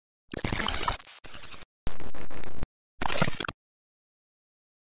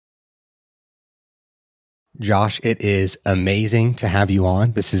Josh, it is amazing to have you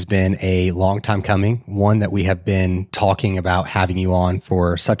on. This has been a long time coming, one that we have been talking about having you on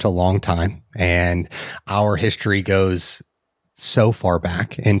for such a long time. And our history goes so far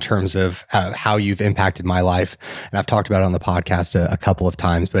back in terms of how you've impacted my life. And I've talked about it on the podcast a couple of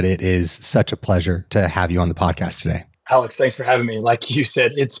times, but it is such a pleasure to have you on the podcast today. Alex, thanks for having me. Like you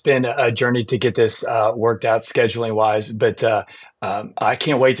said, it's been a journey to get this worked out scheduling wise, but I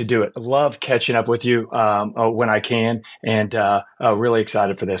can't wait to do it. Love catching up with you when I can, and really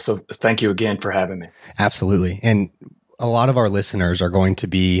excited for this. So thank you again for having me. Absolutely. And a lot of our listeners are going to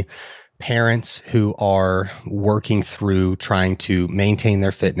be parents who are working through trying to maintain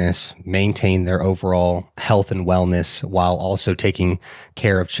their fitness, maintain their overall health and wellness while also taking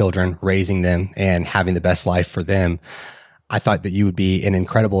care of children, raising them, and having the best life for them. I thought that you would be an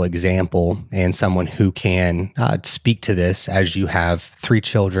incredible example and someone who can speak to this as you have 3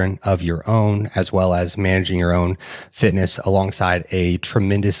 children of your own, as well as managing your own fitness alongside a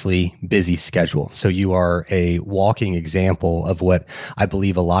tremendously busy schedule. So you are a walking example of what I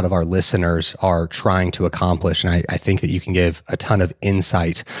believe a lot of our listeners are trying to accomplish. And I think that you can give a ton of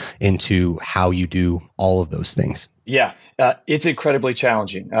insight into how you do all of those things. Yeah, it's incredibly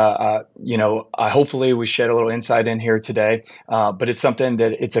challenging. Hopefully we shed a little insight in here today, but it's something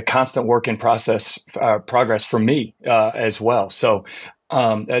that it's a constant work in progress for me as well. So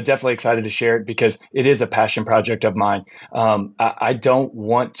definitely excited to share it because it is a passion project of mine. I don't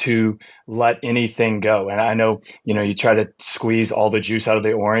want to let anything go. And I know, you try to squeeze all the juice out of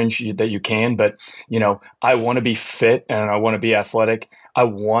the orange that you can, but, I want to be fit and I want to be athletic. I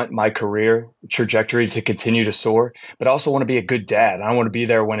want my career trajectory to continue to soar, but I also want to be a good dad. I want to be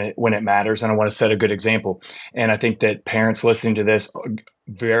there when it matters, and I want to set a good example. And I think that parents listening to this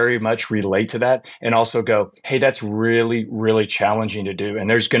very much relate to that and also go, hey, that's really, really challenging to do. And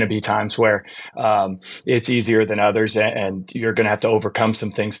there's going to be times where it's easier than others, and you're going to have to overcome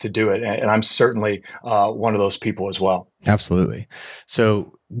some things to do it. And I'm certainly one of those people as well. Absolutely.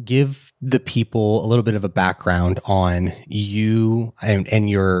 So give the people a little bit of a background on you and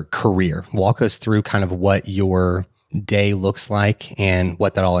your career. Walk us through kind of what your day looks like and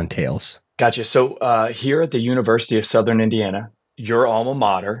what that all entails. Gotcha. So here at the University of Southern Indiana, your alma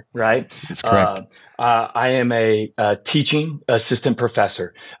mater, right? That's correct. I am a teaching assistant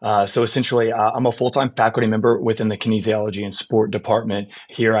professor. So essentially, I'm a full-time faculty member within the kinesiology and sport department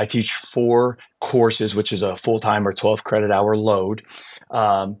here. I teach 4 courses, which is a full-time or 12 credit hour load.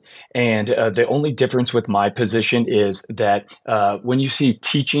 And the only difference with my position is that when you see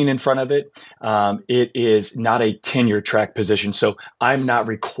teaching in front of it, it is not a tenure track position. So I'm not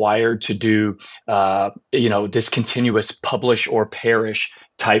required to do, this continuous publish or perish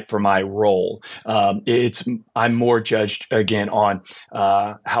type for my role. I'm more judged again on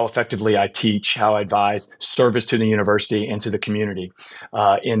how effectively I teach, how I advise, service to the university and to the community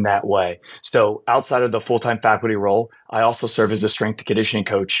in that way. So outside of the full-time faculty role, I also serve as a strength and conditioning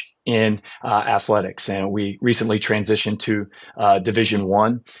coach in athletics, and we recently transitioned to Division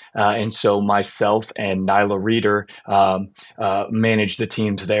One, and so myself and Nyla Reeder manage the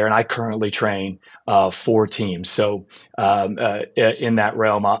teams there, and I currently train 4 teams. So in that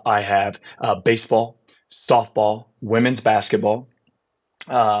realm, I have baseball, softball, women's basketball,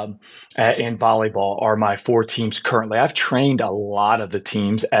 and volleyball are my 4 teams currently. I've trained a lot of the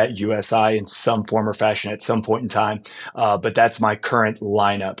teams at USI in some form or fashion at some point in time, but that's my current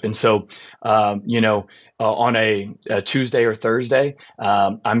lineup. And so, on a Tuesday or Thursday,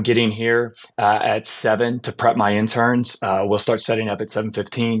 I'm getting here at 7 to prep my interns. We'll start setting up at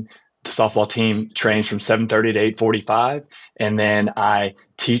 7:15. The softball team trains from 7:30 to 8:45, and then I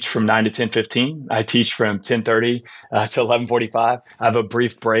teach from 9 to 10:15. I teach from 10:30 to 11:45. I have a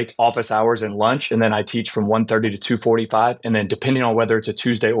brief break, office hours, and lunch, and then I teach from 1:30 to 2:45. And then, depending on whether it's a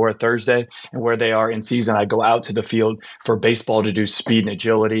Tuesday or a Thursday and where they are in season, I go out to the field for baseball to do speed and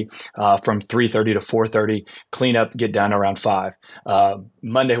agility from 3:30 to 4:30. Clean up, get done around 5.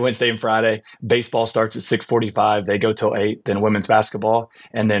 Monday, Wednesday, and Friday, baseball starts at 6:45. They go till 8. Then women's basketball,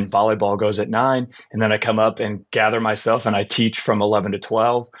 and then volleyball goes at 9. And then I come up and gather myself, and I teach from 11 to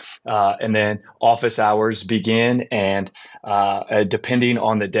 12. And then office hours begin. And depending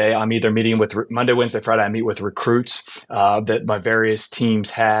on the day, I'm either meeting with Monday, Wednesday, Friday, I meet with recruits that my various teams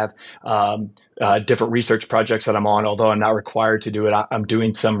have. Different research projects that I'm on, although I'm not required to do it. I'm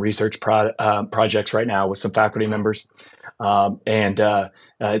doing some research projects right now with some faculty members. And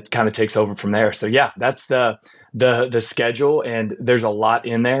it kind of takes over from there. So yeah, that's the schedule, and there's a lot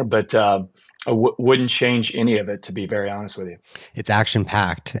in there, but I wouldn't change any of it, to be very honest with you. It's action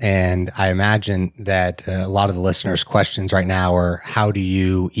packed. And I imagine that a lot of the listeners' questions right now are, how do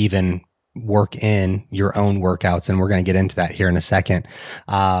you even work in your own workouts, and we're going to get into that here in a second.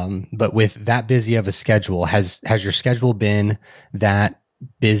 But with that busy of a schedule, has your schedule been that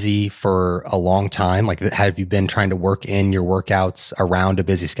busy for a long time? Like, have you been trying to work in your workouts around a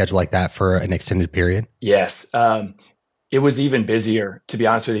busy schedule like that for an extended period? Yes. It was even busier, to be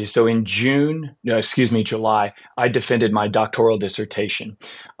honest with you. So in June, no, excuse me, July, I defended my doctoral dissertation.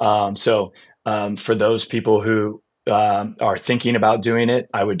 For those people who are thinking about doing it,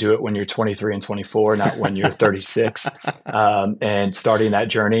 I would do it when you're 23 and 24, not when you're 36, and starting that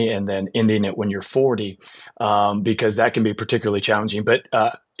journey and then ending it when you're 40, because that can be particularly challenging. But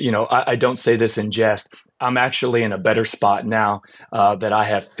I don't say this in jest. I'm actually in a better spot now that I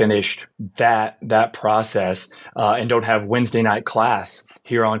have finished that process and don't have Wednesday night class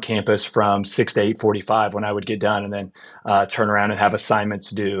here on campus from 6 to 8:45 when I would get done, and then turn around and have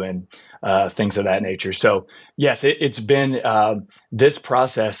assignments due and things of that nature. So yes, it's been this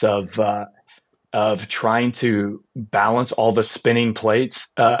process of trying to balance all the spinning plates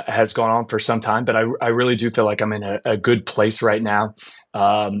has gone on for some time, but I really do feel like I'm in a good place right now,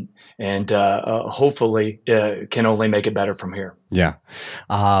 and hopefully can only make it better from here. Yeah.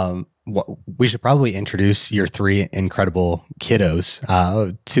 We should probably introduce your three incredible kiddos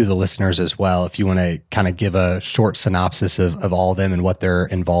to the listeners as well. If you want to kind of give a short synopsis of all of them and what they're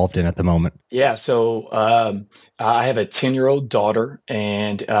involved in at the moment. Yeah, so I have a 10-year-old daughter,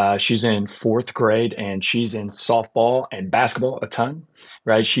 and she's in fourth grade, and she's in softball and basketball a ton,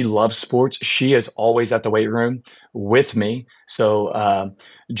 right? She loves sports. She is always at the weight room with me. So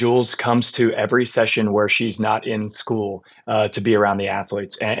Jules comes to every session where she's not in school to be around the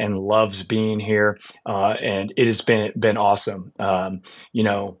athletes, and loves being here. And it has been awesome. To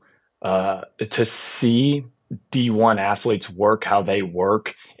see D1 athletes work how they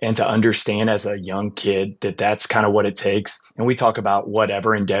work, and to understand as a young kid that that's kind of what it takes. And we talk about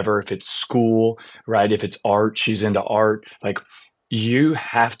whatever endeavor, if it's school, right? If it's art, she's into art. Like, you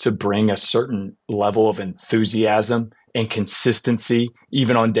have to bring a certain level of enthusiasm and consistency,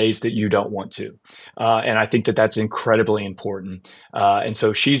 even on days that you don't want to. And I think that that's incredibly important. And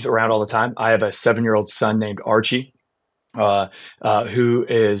so she's around all the time. I have a 7-year-old son named Archie, who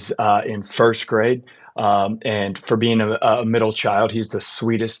is in first grade. And for being a middle child, he's the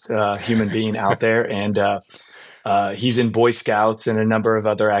sweetest human being out there. And he's in Boy Scouts and a number of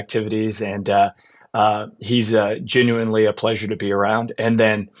other activities. And he's genuinely a pleasure to be around. And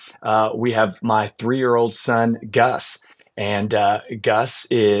then we have my 3-year-old son, Gus. And Gus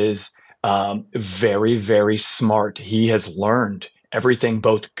is very, very smart. He has learned everything,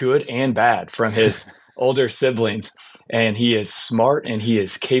 both good and bad, from his older siblings. And he is smart, and he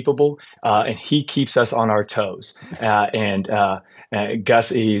is capable, and he keeps us on our toes. Gus,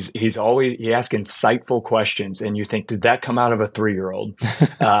 he asks insightful questions, and you think, did that come out of a 3-year-old?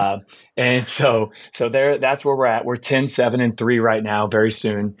 And so there, that's where we're at. We're 10, 7, and 3 right now. Very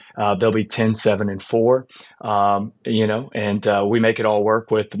soon, they'll be 10, 7, and 4. We make it all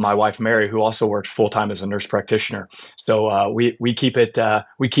work with my wife Mary, who also works full time as a nurse practitioner. So we keep it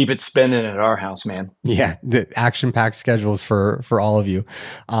spinning at our house, man. Yeah, the action-packed schedules for all of you.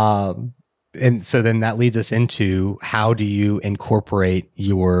 And so then that leads us into, how do you incorporate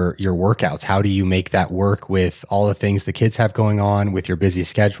your workouts? How do you make that work with all the things the kids have going on, with your busy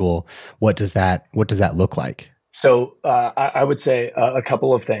schedule? What does that look like? So I would say a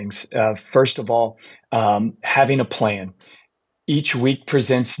couple of things. First of all, having a plan. Each week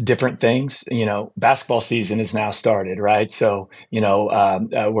presents different things. Basketball season is now started, right? So,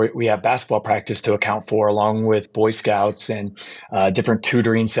 we have basketball practice to account for, along with Boy Scouts and different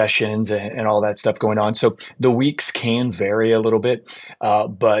tutoring sessions and all that stuff going on. So the weeks can vary a little bit,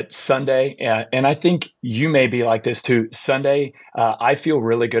 but Sunday, and I think you may be like this too. Sunday, I feel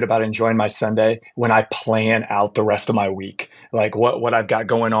really good about enjoying my Sunday when I plan out the rest of my week, like what I've got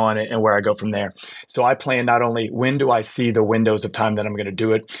going on and where I go from there. So I plan not only when do I see the windows of time that I'm going to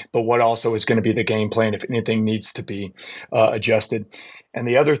do it, but what also is going to be the game plan if anything needs to be adjusted. And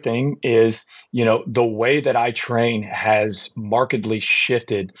the other thing is, the way that I train has markedly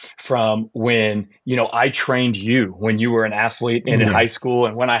shifted from when, I trained you when you were an athlete and in high school,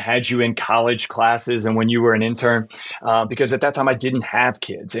 and when I had you in college classes, and when you were an intern, because at that time I didn't have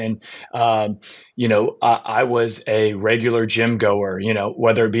kids. And, I was a regular gym goer,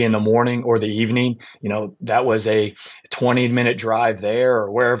 whether it be in the morning or the evening. That was a 20-minute drive there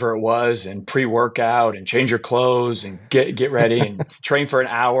or wherever it was, and pre-workout, and change your clothes and get ready and train for an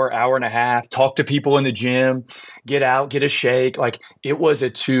hour and a half, talk to people in the gym, get out, get a shake. Like, it was a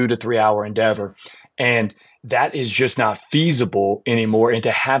 2 to 3 hour endeavor. And that is just not feasible anymore. And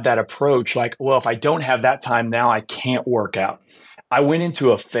to have that approach, like, well, if I don't have that time now, I can't work out. I went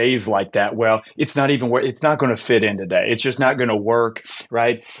into a phase like that. Well, it's not even where it's not going to fit in today. It's just not going to work.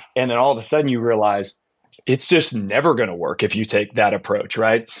 Right. And then all of a sudden you realize it's just never going to work if you take that approach,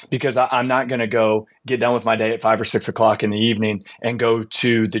 right? Because I'm not going to go get done with my day at 5 or 6 o'clock in the evening and go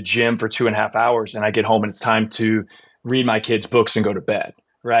to the gym for 2.5 hours, and I get home and it's time to read my kids' books and go to bed,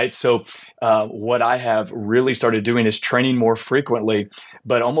 right? So, what I have really started doing is training more frequently,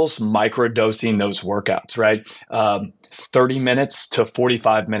 but almost microdosing those workouts, right? 30 minutes to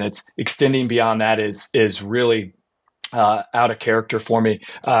 45 minutes. Extending beyond that is really out of character for me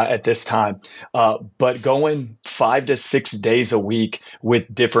at this time. But going 5 to 6 days a week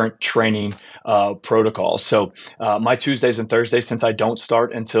with different training protocols. So my Tuesdays and Thursdays, since I don't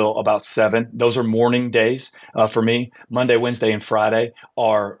start until about 7, those are morning days for me. Monday, Wednesday, and Friday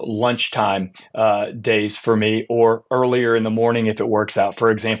are lunchtime days for me, or earlier in the morning if it works out.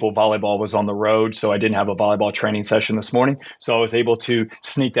 For example, volleyball was on the road, so I didn't have a volleyball training session this morning. So I was able to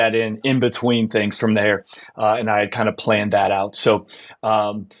sneak that in between things from there. And I had kind of planned that out. So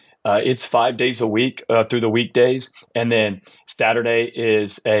it's 5 days a week through the weekdays. And then Saturday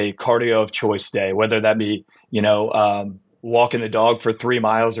is a cardio of choice day, whether that be, walking the dog for 3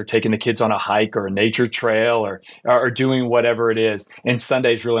 miles or taking the kids on a hike or a nature trail or doing whatever it is. And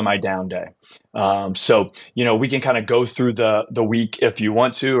Sunday is really my down day. So, we can kind of go through the week if you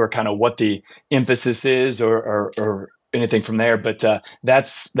want to, or kind of what the emphasis is or anything from there. But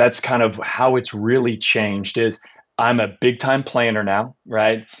that's kind of how it's really changed. Is I'm a big time planner now,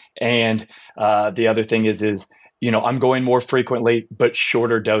 right? And the other thing is I'm going more frequently, but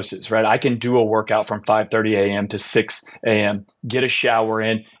shorter doses, right? I can do a workout from 5:30 a.m. to 6 a.m., get a shower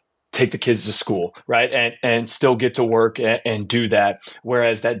in, take the kids to school, right? And still get to work and do that.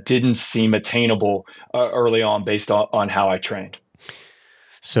 Whereas that didn't seem attainable early on based on how I trained.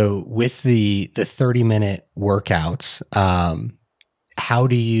 So with the 30-minute workouts, how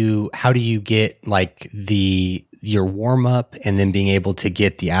do you get like your warm up and then being able to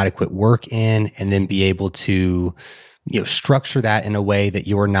get the adequate work in and then be able to structure that in a way that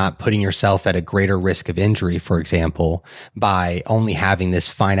you're not putting yourself at a greater risk of injury, for example, by only having this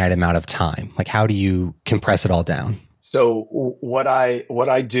finite amount of time? Like, how do you compress it all down? So what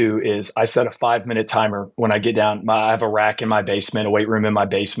I do is I set a 5 minute timer when I get down. I have a rack in my basement, a weight room in my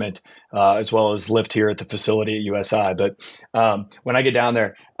basement, as well as lift here at the facility at USI. But when I get down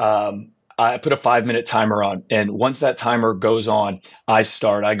there, I put a 5 minute timer on, and once that timer goes on, I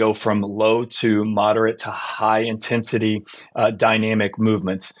go from low to moderate to high intensity dynamic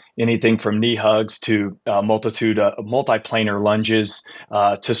movements. Anything from knee hugs to multiplanar lunges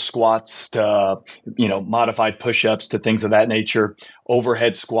to squats to modified push-ups to things of that nature,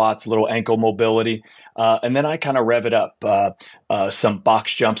 overhead squats, little ankle mobility, and then I kind of rev it up, some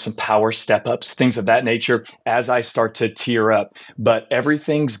box jumps, some power step ups, things of that nature as I start to tear up. But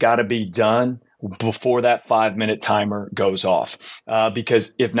everything's got to be done before that 5 minute timer goes off,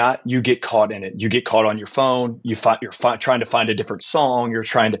 because if not, you get caught in it. You get caught on your phone. You're trying to find a different song.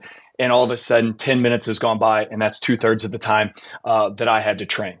 And all of a sudden, 10 minutes has gone by, and that's 2/3 of the time that I had to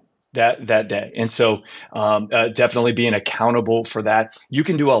train that day. And so definitely being accountable for that. You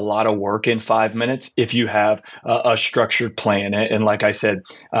can do a lot of work in 5 minutes if you have a structured plan. And like I said,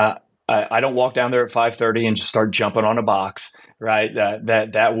 I don't walk down there at 5:30 and just start jumping on a box, right?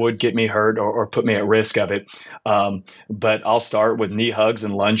 That would get me hurt or put me at risk of it. But I'll start with knee hugs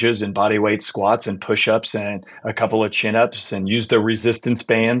and lunges and body weight squats and push-ups and a couple of chin-ups and use the resistance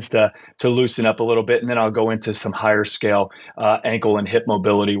bands to loosen up a little bit. And then I'll go into some higher scale ankle and hip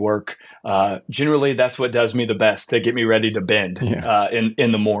mobility work. Generally, that's what does me the best to get me ready to bend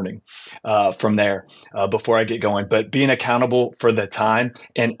in the morning from there before I get going. But being accountable for the time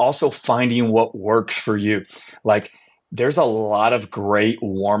and also finding what works for you. Like, there's a lot of great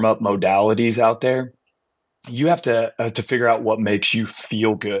warm-up modalities out there. You have to figure out what makes you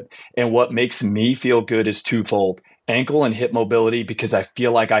feel good. And what makes me feel good is twofold: ankle and hip mobility, because I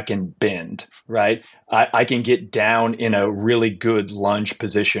feel like I can bend, right? I can get down in a really good lunge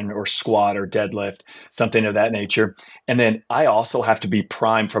position or squat or deadlift, something of that nature. And then I also have to be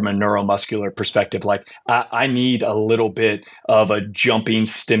primed from a neuromuscular perspective. Like, I need a little bit of a jumping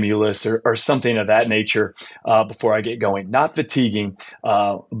stimulus or something of that nature before I get going. Not fatiguing,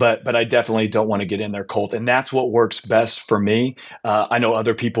 but I definitely don't want to get in there cold. And that's what works best for me. I know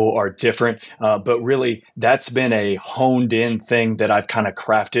other people are different, but really that's been a honed in thing that I've kind of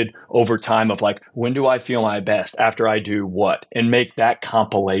crafted over time of like, when do I feel my best after I do what, and make that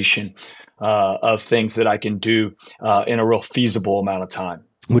compilation of things that I can do in a real feasible amount of time.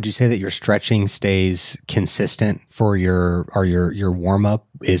 Would you say that your stretching stays consistent for your warm up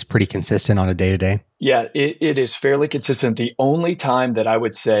is pretty consistent on a day to day? Yeah, it is fairly consistent. The only time that I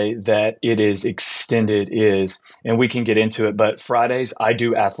would say that it is extended is, and we can get into it, but Fridays I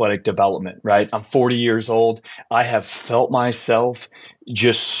do athletic development, right? I'm 40 years old. I have felt myself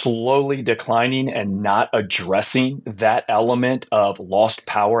just slowly declining and not addressing that element of lost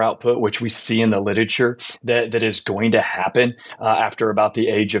power output, which we see in the literature that is going to happen after about the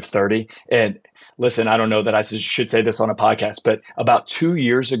age of 30. And listen, I don't know that I should say this on a podcast, but about 2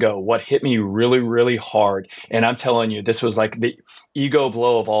 years ago, what hit me really, really hard, and I'm telling you, this was like the ego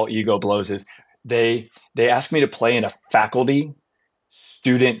blow of all ego blows, is they asked me to play in a faculty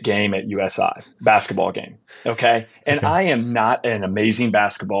student game at USI, basketball game. Okay. And Okay. I am not an amazing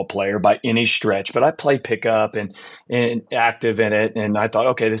basketball player by any stretch, but I play pickup and active in it. And I thought,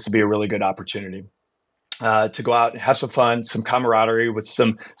 okay, this would be a really good opportunity. To go out and have some fun, some camaraderie with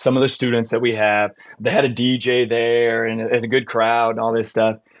some of the students that we have. They had a DJ there and a good crowd and all this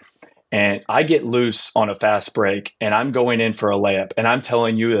stuff. And I get loose on a fast break and I'm going in for a layup. And I'm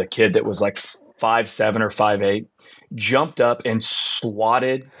telling you, the kid that was like 5'7" or 5'8" jumped up and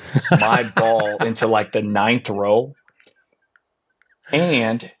swatted my ball into like the ninth row.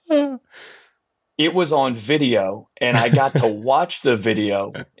 And it was on video, and I got to watch the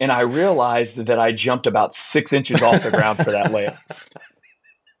video, and I realized that I jumped about 6 inches off the ground for that layup.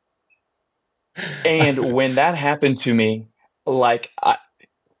 And when that happened to me, like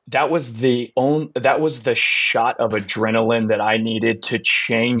that was the shot of adrenaline that I needed to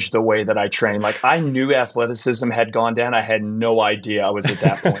change the way that I trained. Like I knew athleticism had gone down. I had no idea I was at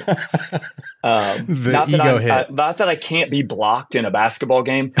that point. Not that I can't be blocked in a basketball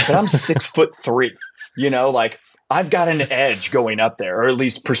game, but I'm 6'3". Like I've got an edge going up there, or at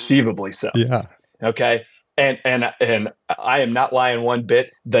least perceivably so. Yeah. Okay. And I am not lying one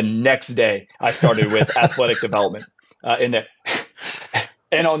bit. The next day, I started with athletic development in there.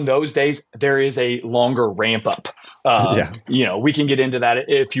 And on those days, there is a longer ramp up. We can get into that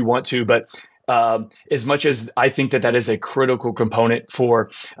if you want to, but as much as I think that is a critical component for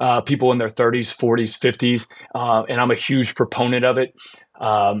people in their 30s, 40s, 50s, and I'm a huge proponent of it,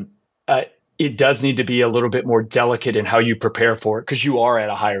 it does need to be a little bit more delicate in how you prepare for it, because you are at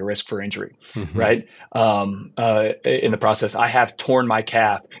a higher risk for injury, right? In the process, I have torn my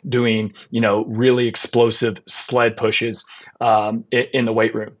calf doing, really explosive sled pushes in the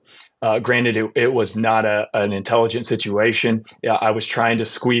weight room. Granted, it was not an intelligent situation. I was trying to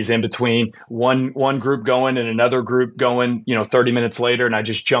squeeze in between one group going and another group going, 30 minutes later, and I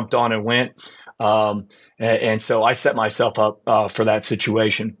just jumped on and went. And so I set myself up for that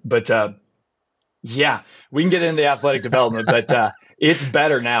situation. But yeah, we can get into the athletic development, but it's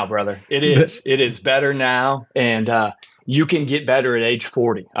better now, brother. It is. It is better now, and you can get better at age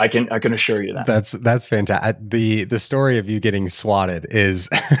 40. I can assure you that. That's fantastic. The story of you getting swatted is,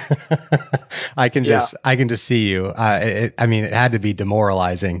 I can just see you. It had to be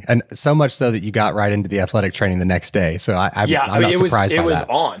demoralizing, and so much so that you got right into the athletic training the next day. So I'm not surprised by that. It was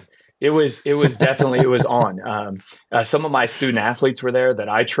on. It was definitely, it was on. Some of my student athletes were there that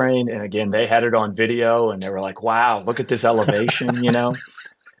I trained, and again, they had it on video, and they were like, "Wow, look at this elevation,"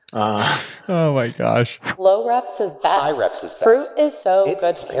 Oh my gosh. Low reps is best. High reps is best. Fruit is so it's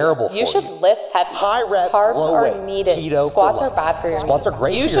good. Terrible for you. You should lift heavy. High reps, carbs low are weight. needed. Keto Squats for are bad for your Squats knees. are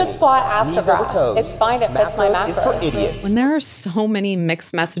great. You for your should squat ass knees to over grass. toes. It's fine. It fits my macros. Is for idiots. When there are so many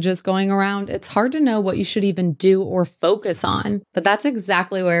mixed messages going around, it's hard to know what you should even do or focus on. But that's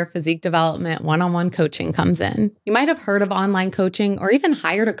exactly where physique development one-on-one coaching comes in. You might have heard of online coaching or even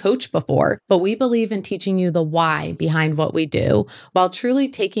hired a coach before, but we believe in teaching you the why behind what we do while truly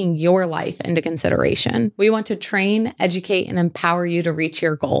taking your life into consideration. We want to train, educate, and empower you to reach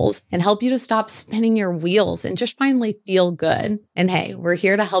your goals and help you to stop spinning your wheels and just finally feel good. And hey, we're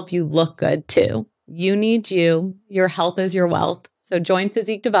here to help you look good too. You need you. Your health is your wealth. So join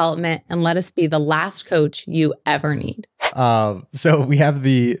Physique Development and let us be the last coach you ever need. So we have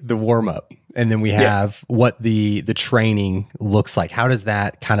the warm up, and then we have what the training looks like. How does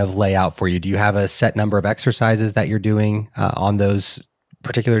that kind of lay out for you? Do you have a set number of exercises that you're doing on those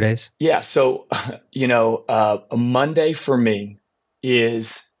particular days? Yeah. So, a Monday for me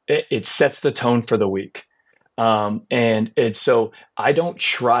is, it sets the tone for the week. And so I don't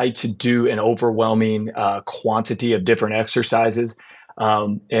try to do an overwhelming quantity of different exercises.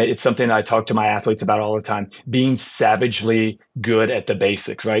 It's something I talk to my athletes about all the time, being savagely good at the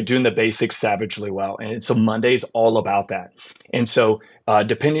basics, right? Doing the basics savagely well. And so Monday's all about that. And so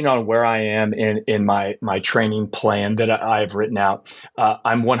depending on where I am in my training plan that I've written out,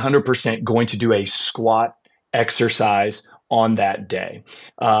 I'm 100% going to do a squat exercise on that day.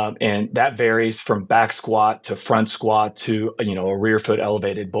 And that varies from back squat to front squat to, a rear foot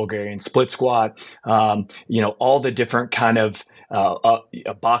elevated Bulgarian split squat, all the different kind of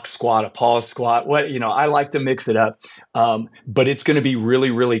a box squat, a pause squat. I like to mix it up, but it's going to be really,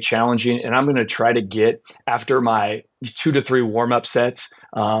 really challenging. And I'm going to try to get after my 2 to 3 warm-up sets,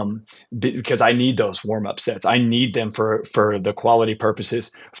 because I need those warm-up sets. I need them for the quality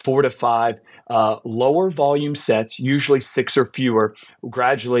purposes. 4 to 5 lower volume sets, usually 6 or fewer,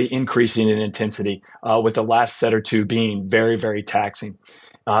 gradually increasing in intensity, with the last set or two being very, very taxing.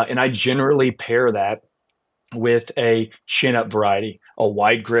 And I generally pair that with a chin-up variety, a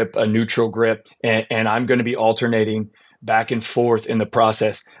wide grip, a neutral grip, and I'm going to be alternating back and forth in the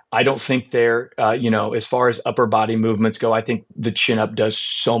process. I don't think as far as upper body movements go, I think the chin-up does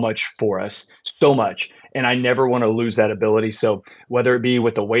so much for us, so much. And I never want to lose that ability. So whether it be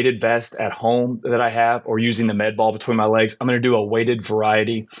with the weighted vest at home that I have or using the med ball between my legs, I'm going to do a weighted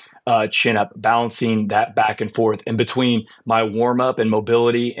variety chin-up, balancing that back and forth. And between my warm-up and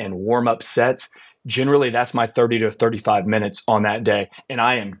mobility and warm-up sets, generally that's my 30 to 35 minutes on that day, and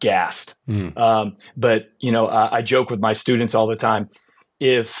I am gassed. But I joke with my students all the time.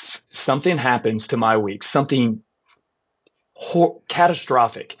 If something happens to my week, something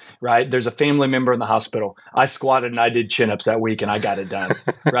catastrophic, right? There's a family member in the hospital. I squatted and I did chin-ups that week and I got it done,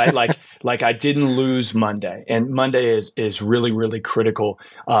 right? Like I didn't lose Monday, and Monday is really, really critical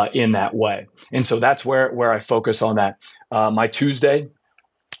in that way. And so that's where I focus on that. My Tuesday,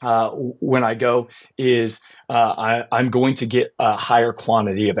 when I go is I'm going to get a higher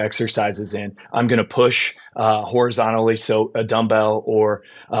quantity of exercises in. I'm going to push horizontally, so a dumbbell or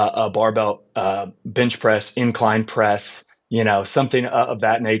a barbell bench press, incline press, something of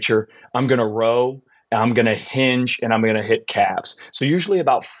that nature. I'm going to row, I'm going to hinge, and I'm going to hit calves. So usually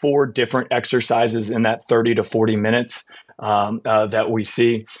about 4 different exercises in that 30 to 40 minutes that we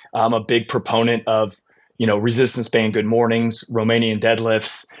see. I'm a big proponent of resistance band good mornings, Romanian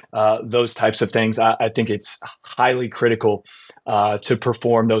deadlifts, those types of things. I think it's highly critical to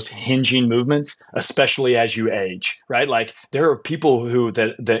perform those hinging movements, especially as you age, right? Like there are people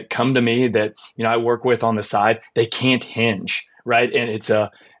that come to me that, I work with on the side, they can't hinge, right? And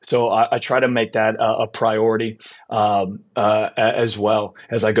so I try to make that a priority as well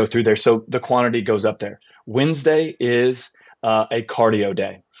as I go through there. So the quantity goes up there. Wednesday is a cardio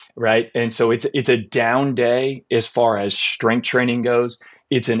day. Right. And so it's a down day as far as strength training goes.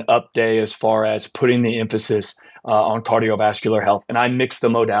 It's an up day as far as putting the emphasis on cardiovascular health. And I mix the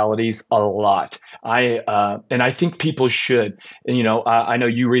modalities a lot. And I think people should. And, I know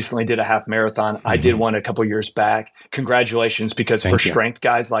you recently did a half marathon. Mm-hmm. I did one a couple years back. Congratulations, because Thank you. Strength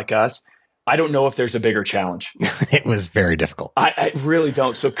guys like us, I don't know if there's a bigger challenge. It was very difficult. I really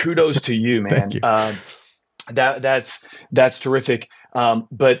don't. So kudos to you, man. Thank you. That's terrific.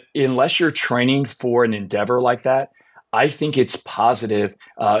 But unless you're training for an endeavor like that, I think it's positive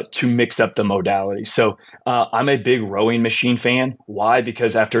to mix up the modality. So I'm a big rowing machine fan. Why?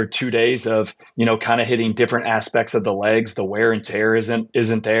 Because after 2 days of kind of hitting different aspects of the legs, the wear and tear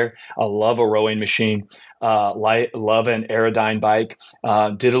isn't there. I love a rowing machine. Love an Aerodyne bike.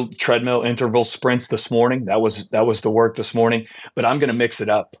 Did a treadmill interval sprints this morning. That was the work this morning. But I'm going to mix it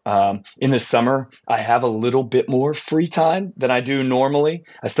up. In the summer, I have a little bit more free time than I do normally.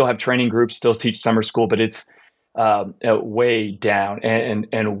 I still have training groups, still teach summer school, but it's way down.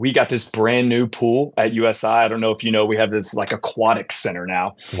 And we got this brand new pool at USI. I don't know if we have this like aquatic center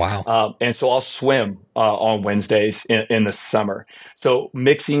now. Wow. And so I'll swim on Wednesdays in the summer. So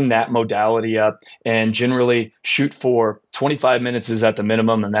mixing that modality up, and generally shoot for 25 minutes is at the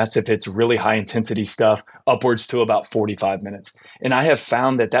minimum. And that's if it's really high intensity stuff, upwards to about 45 minutes. And I have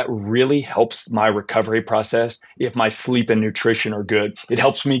found that really helps my recovery process. If my sleep and nutrition are good, it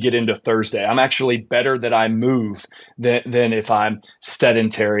helps me get into Thursday. I'm actually better that I move than if I'm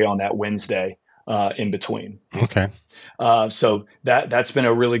sedentary on that Wednesday in between. Okay. So that's been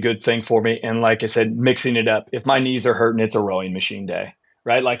a really good thing for me. And like I said, mixing it up. If my knees are hurting, it's a rowing machine day,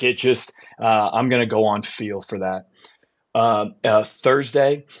 right? Like it just, I'm going to go on feel for that.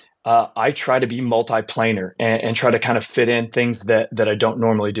 Thursday, I try to be multi-planar and try to kind of fit in things that I don't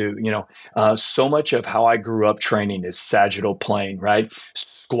normally do. So much of how I grew up training is sagittal plane, right?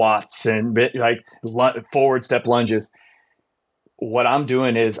 Squats and like forward step lunges. What I'm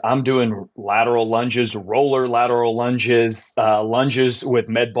doing is I'm doing lateral lunges, roller lateral lunges, lunges with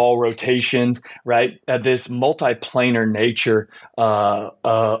med ball rotations, right? This multiplanar nature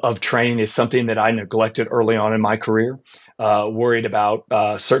of training is something that I neglected early on in my career, worried about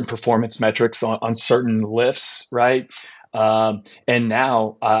certain performance metrics on certain lifts, right? And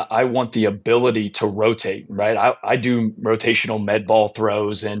now I want the ability to rotate, right? I do rotational med ball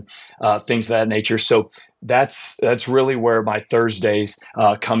throws and things of that nature. So that's really where my Thursdays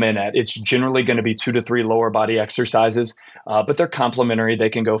come in at. It's generally going to be 2 to 3 lower body exercises, but they're complementary. They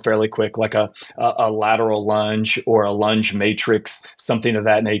can go fairly quick, like a lateral lunge or a lunge matrix, something of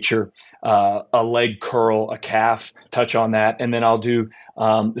that nature. A leg curl, a calf, touch on that, and then I'll do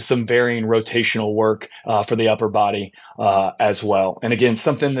some varying rotational work for the upper body as well. And again,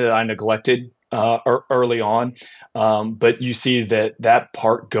 something that I neglected early on, but you see that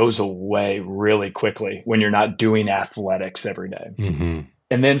part goes away really quickly when you're not doing athletics every day. Mm-hmm.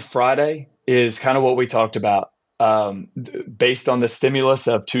 And then Friday is kind of what we talked about. Based on the stimulus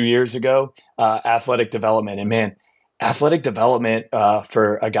of 2 years ago, athletic development. And man, athletic development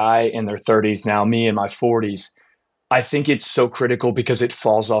for a guy in their 30s, now me in my 40s, I think it's so critical because it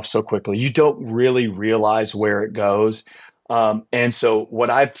falls off so quickly. You don't really realize where it goes. And so what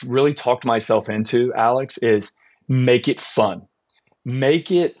I've really talked myself into, Alex, is make it fun.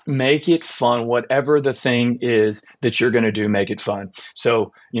 Make it fun. Whatever the thing is that you're going to do, make it fun.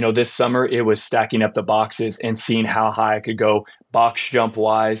 So, this summer it was stacking up the boxes and seeing how high I could go box jump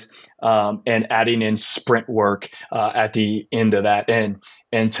wise, and adding in sprint work at the end of that.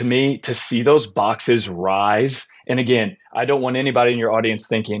 And to me, to see those boxes rise. And again, I don't want anybody in your audience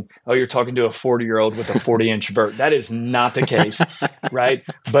thinking, oh, you're talking to a 40-year-old with a 40-inch vert. That is not the case, right?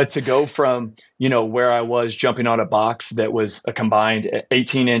 But to go from, where I was jumping on a box that was a combined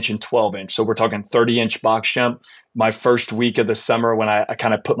 18-inch and 12-inch. So we're talking 30-inch box jump. My first week of the summer when I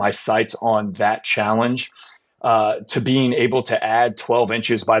kind of put my sights on that challenge, to being able to add 12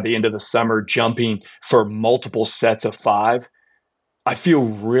 inches by the end of the summer, jumping for multiple sets of 5. I feel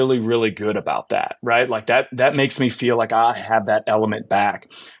really, really good about that, right? Like that makes me feel like I have that element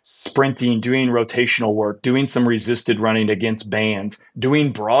back. Sprinting, doing rotational work, doing some resisted running against bands,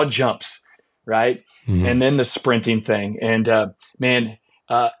 doing broad jumps, right? Mm-hmm. And then the sprinting thing. And man,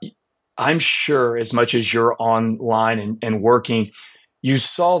 I'm sure as much as you're online and working, you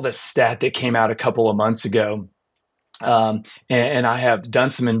saw the stat that came out a couple of months ago. And I have done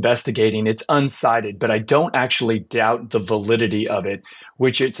some investigating. It's unsighted, but I don't actually doubt the validity of it,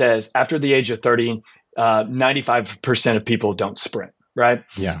 which it says after the age of 30, 95% of people don't sprint, right?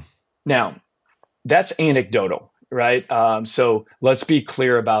 Yeah. Now, that's anecdotal, right? So let's be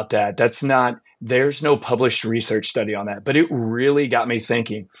clear about that. There's no published research study on that, but it really got me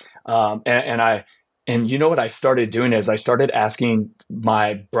thinking. And you know what I started doing is I started asking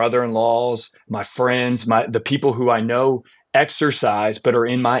my brother-in-laws, my friends, the people who I know exercise but are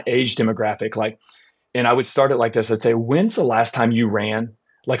in my age demographic. And I would start it like this. I'd say, when's the last time you ran?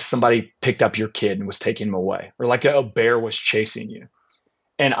 Like somebody picked up your kid and was taking him away, or like a bear was chasing you.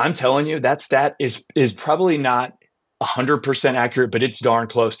 And I'm telling you, that stat is probably not 100% accurate, but it's darn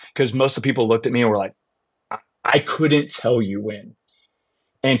close, because most of the people looked at me and were like, I couldn't tell you when.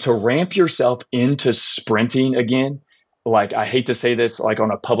 And to ramp yourself into sprinting again, like I hate to say this, like on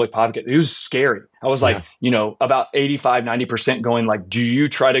a public podcast, it was scary. I was like, about 85, 90% going like, do you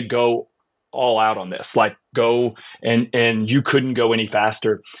try to go all out on this? Like go and you couldn't go any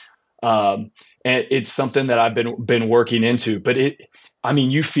faster. And it's something that I've been working into, but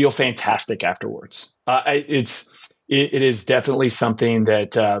you feel fantastic afterwards. It is definitely something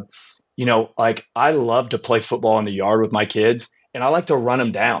that, like I love to play football in the yard with my kids. And I like to run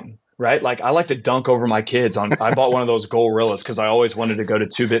them down, right? Like I like to dunk over my kids I bought one of those gorillas because I always wanted to go to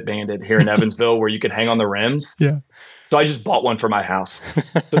Two Bit Bandit here in Evansville where you could hang on the rims. Yeah. So I just bought one for my house.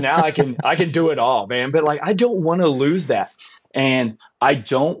 So now I can do it all, man. But like, I don't want to lose that. And I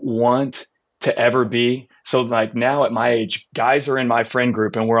don't want to ever be. So like now at my age, guys are in my friend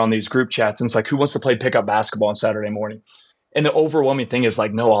group and we're on these group chats and it's like, who wants to play pickup basketball on Saturday morning? And the overwhelming thing is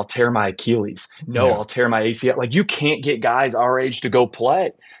like, no, I'll tear my Achilles. No, yeah. I'll tear my ACL. Like you can't get guys our age to go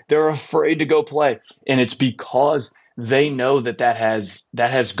play. They're afraid to go play. And it's because they know that has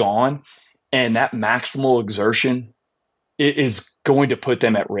gone, and that maximal exertion is going to put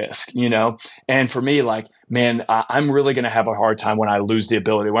them at risk, And for me, like, man, I'm really going to have a hard time when I lose the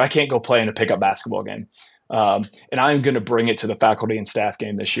ability, when I can't go play in a pickup basketball game. And I'm going to bring it to the faculty and staff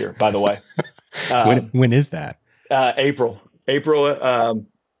game this year, by the way. When is that? April.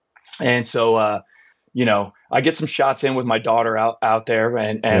 And so, I get some shots in with my daughter out there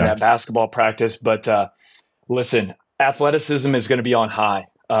and at basketball practice. But listen, athleticism is going to be on high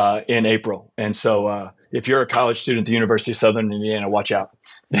in April. And so if you're a college student at the University of Southern Indiana, watch out.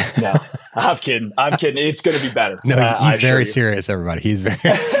 No, I'm kidding. It's going to be better. No, he's very serious, everybody. He's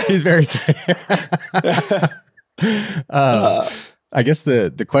very serious. I guess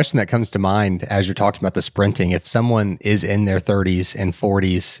the question that comes to mind as you're talking about the sprinting, if someone is in their 30s and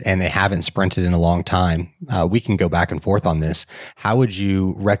 40s and they haven't sprinted in a long time, we can go back and forth on this. How would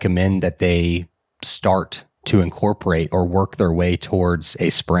you recommend that they start to incorporate or work their way towards a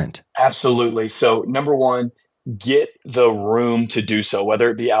sprint? Absolutely. So number one, get the room to do so, whether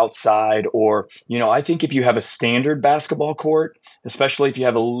it be outside or, I think if you have a standard basketball court, especially if you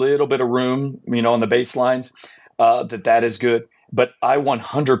have a little bit of room, on the baselines, that is good. But I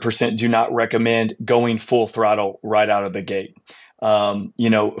 100% do not recommend going full throttle right out of the gate.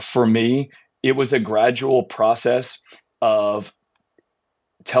 For me, it was a gradual process of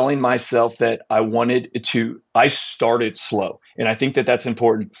telling myself that I started slow. And I think that that's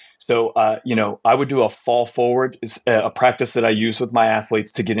important. So, I would do a fall forward, a practice that I use with my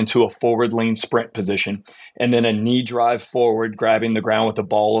athletes to get into a forward lean sprint position, and then a knee drive forward, grabbing the ground with a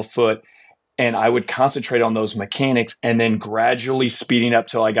ball of foot. And I would concentrate on those mechanics and then gradually speeding up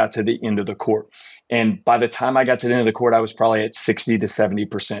till I got to the end of the court. And by the time I got to the end of the court, I was probably at 60 to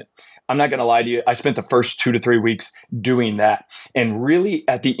 70%. I'm not going to lie to you. I spent the first 2 to 3 weeks doing that. And really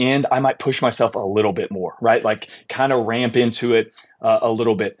at the end, I might push myself a little bit more, right? Like kind of ramp into it a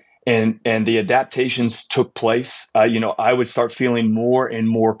little bit. And the adaptations took place. I would start feeling more and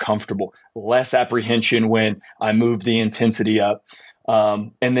more comfortable, less apprehension when I moved the intensity up.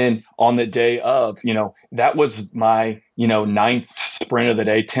 And then on the day of, that was my, ninth sprint of the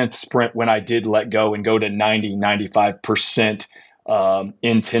day, 10th sprint when I did let go and go to 90, 95%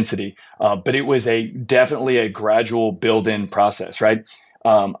 intensity. But it was definitely a gradual build-in process, right?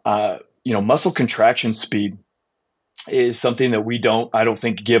 Muscle contraction speed is something that I don't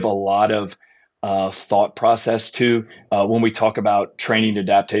think give a lot of thought process to when we talk about training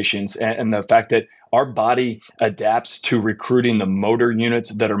adaptations and the fact that our body adapts to recruiting the motor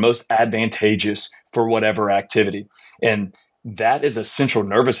units that are most advantageous for whatever activity. And that is a central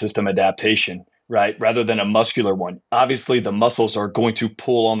nervous system adaptation, right? Rather than a muscular one. Obviously, the muscles are going to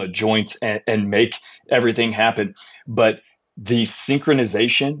pull on the joints and make everything happen. But the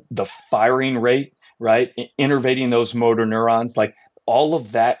synchronization, the firing rate, right? Innervating those motor neurons, like all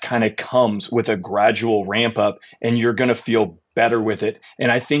of that kind of comes with a gradual ramp up, and you're going to feel better with it.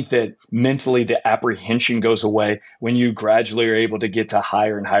 And I think that mentally the apprehension goes away when you gradually are able to get to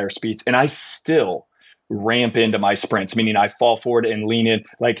higher and higher speeds. And I still ramp into my sprints, meaning I fall forward and lean in.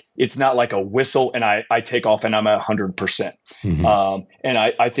 Like it's not like a whistle and I take off and I'm at 100%. Mm-hmm. And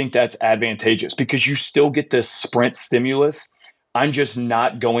I think that's advantageous because you still get this sprint stimulus. I'm just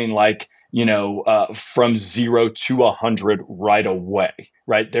not going like, from 0 to 100 right away,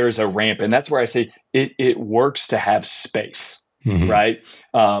 right? There's a ramp. And that's where I say it works to have space, mm-hmm. right?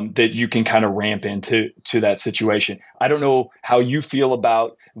 That you can kind of ramp into that situation. I don't know how you feel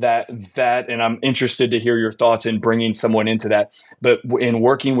about that, and I'm interested to hear your thoughts in bringing someone into that. But in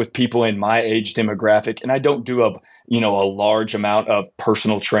working with people in my age demographic, and I don't do a large amount of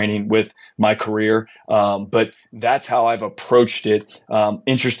personal training with my career, but that's how I've approached it.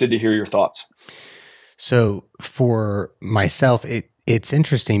 Interested to hear your thoughts. So for myself, it's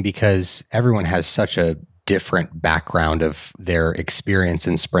interesting because everyone has such a different background of their experience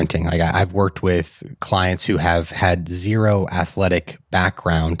in sprinting. Like I've worked with clients who have had zero athletic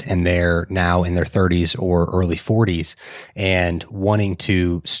background and they're now in their 30s or early 40s and wanting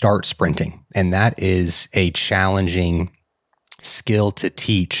to start sprinting. And that is a challenging skill to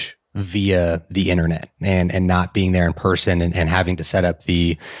teach via the internet and not being there in person and having to set up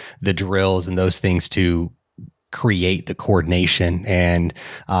the drills and those things to create the coordination. And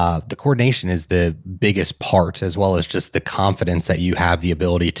the coordination is the biggest part, as well as just the confidence that you have the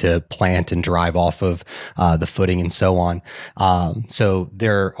ability to plant and drive off of the footing and so on. So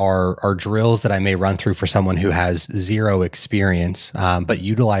there are drills that I may run through for someone who has zero experience, but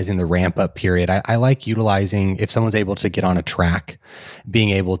utilizing the ramp up period. I like utilizing, if someone's able to get on a track,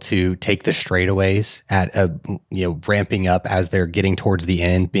 being able to take the straightaways at ramping up as they're getting towards the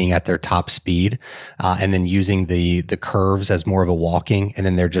end, being at their top speed, and then using the curves as more of a walking, and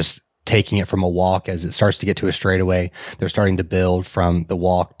then they're just taking it from a walk as it starts to get to a straightaway. They're starting to build from the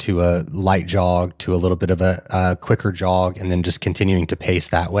walk to a light jog to a little bit of a quicker jog, and then just continuing to pace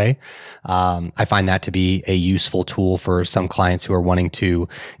that way. I find that to be a useful tool for some clients who are wanting to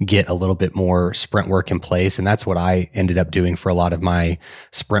get a little bit more sprint work in place. And that's what I ended up doing for a lot of my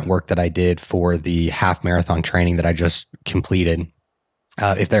sprint work that I did for the half marathon training that I just completed.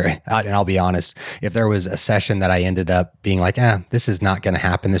 And I'll be honest, if there was a session that I ended up being like, this is not going to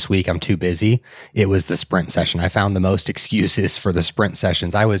happen this week, I'm too busy, it was the sprint session. I found the most excuses for the sprint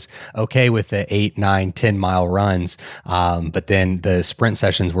sessions. I was okay with the 8, 9, 10 mile runs. But then the sprint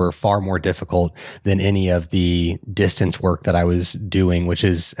sessions were far more difficult than any of the distance work that I was doing, which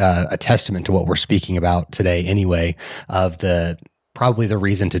is a testament to what we're speaking about today anyway, of probably the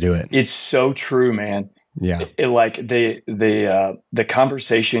reason to do it. It's so true, man. Yeah. Like the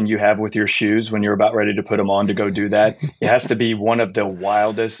conversation you have with your shoes when you're about ready to put them on to go do that, it has to be one of the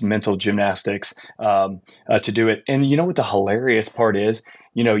wildest mental gymnastics to do it. And you know what the hilarious part is?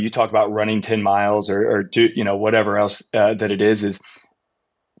 You talk about running 10 miles or do, whatever else that it is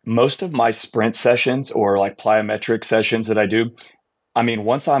most of my sprint sessions or like plyometric sessions that I do, I mean,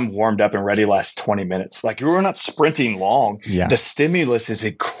 once I'm warmed up and ready, lasts 20 minutes. Like, you're not sprinting long. Yeah. The stimulus is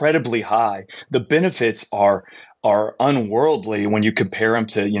incredibly high. The benefits are unworldly when you compare them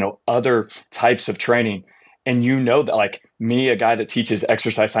to, other types of training. And that, like me, a guy that teaches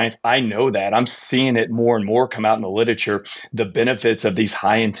exercise science, I know that. I'm seeing it more and more come out in the literature, the benefits of these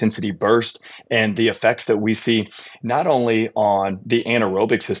high intensity bursts and the effects that we see not only on the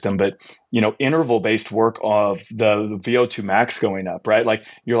anaerobic system, but interval-based work of the VO2 max going up, right? Like,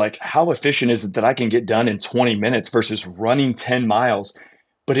 you're like, how efficient is it that I can get done in 20 minutes versus running 10 miles?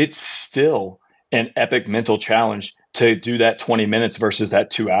 But it's still an epic mental challenge to do that 20 minutes versus that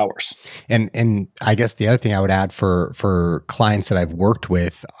 2 hours. And I guess the other thing I would add for clients that I've worked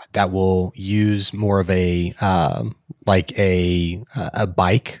with that will use more of a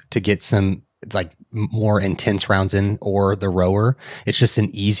bike to get some like more intense rounds in, or the rower, it's just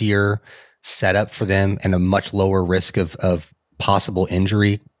an easier setup for them and a much lower risk of possible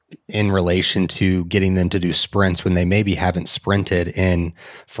injury in relation to getting them to do sprints when they maybe haven't sprinted in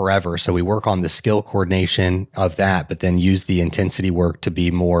forever. So we work on the skill coordination of that, but then use the intensity work to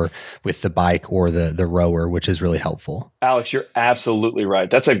be more with the bike or the rower, which is really helpful. Alex, you're absolutely right.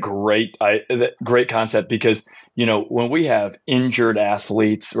 That's a great concept, because when we have injured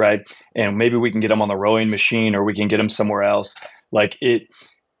athletes, right, and maybe we can get them on the rowing machine or we can get them somewhere else,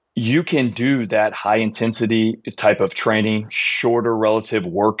 you can do that high intensity type of training, shorter relative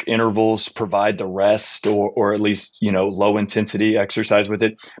work intervals, provide the rest or at least, low intensity exercise with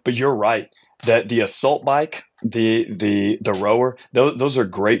it. But you're right that the assault bike, the rower, those are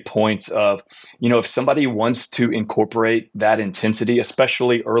great points of, if somebody wants to incorporate that intensity,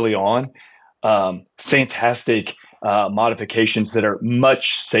 especially early on, fantastic modifications that are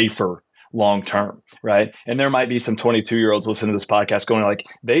much safer long term, right? And there might be some 22-year-olds listening to this podcast going like,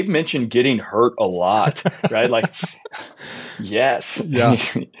 they've mentioned getting hurt a lot, right? Like, yes,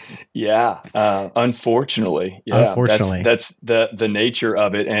 yeah. Unfortunately, that's the nature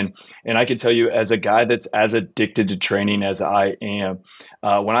of it. And I can tell you, as a guy that's as addicted to training as I am,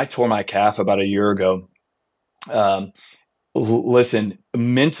 when I tore my calf about a year ago, listen,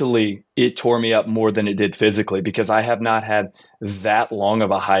 mentally, it tore me up more than it did physically, because I have not had that long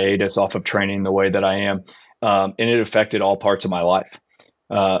of a hiatus off of training the way that I am. And it affected all parts of my life.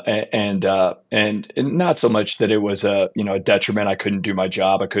 And not so much that it was a detriment. I couldn't do my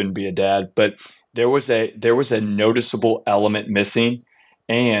job. I couldn't be a dad, but there was a noticeable element missing.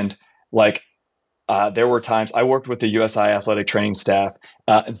 And there were times I worked with the USI athletic training staff.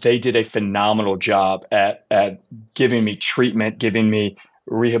 They did a phenomenal job at giving me treatment, giving me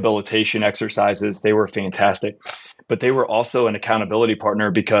rehabilitation exercises. They were fantastic, but they were also an accountability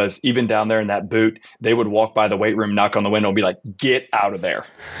partner, because even down there in that boot, they would walk by the weight room, knock on the window and be like, get out of there.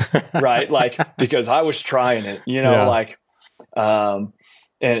 Right. Because I was trying it, and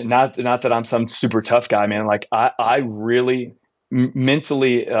not that I'm some super tough guy, man. I really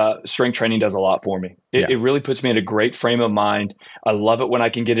mentally, strength training does a lot for me. It really puts me in a great frame of mind. I love it when I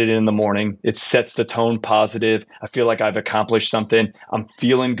can get it in the morning. It sets the tone positive. I feel like I've accomplished something. I'm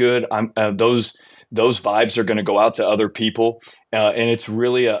feeling good. Those vibes are going to go out to other people. And it's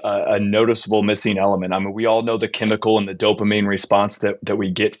really a noticeable missing element. I mean, we all know the chemical and the dopamine response that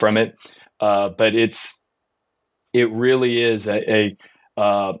we get from it. But it really is a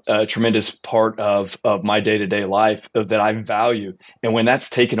tremendous part of my day-to-day life that I value. And when that's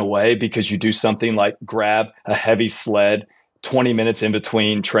taken away because you do something like grab a heavy sled 20 minutes in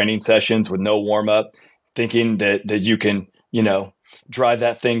between training sessions with no warm up, thinking that you can, drive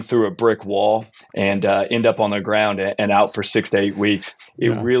that thing through a brick wall and end up on the ground and out for 6 to 8 weeks, it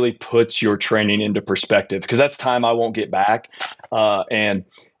really puts your training into perspective, because that's time I won't get back. And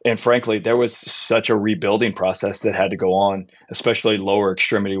and frankly, there was such a rebuilding process that had to go on, especially lower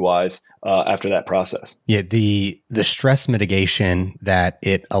extremity wise, after that process. Yeah, the stress mitigation that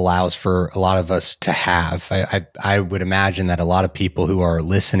it allows for a lot of us to have, I would imagine that a lot of people who are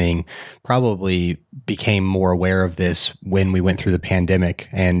listening probably became more aware of this when we went through the pandemic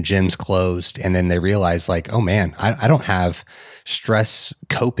and gyms closed, and then they realized like, oh man, I don't have stress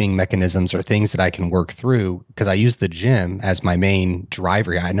coping mechanisms or things that I can work through because I use the gym as my main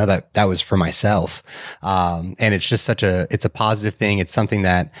driver. I know that was for myself. And it's just it's a positive thing. It's something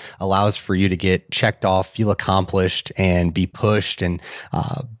that allows for you to get checked off, feel accomplished, and be pushed, and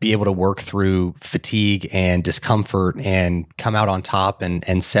be able to work through fatigue and discomfort and come out on top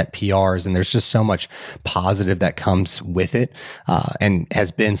and set PRs. And there's just so much positive that comes with it, and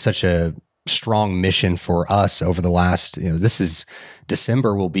has been such a strong mission for us over the last, this is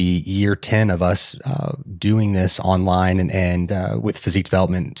December will be year 10 of us doing this online and with Physique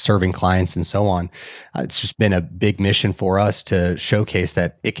Development, serving clients and so on. It's just been a big mission for us to showcase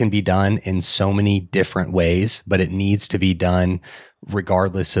that it can be done in so many different ways, but it needs to be done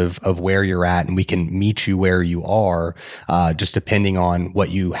regardless of where you're at, and we can meet you where you are, just depending on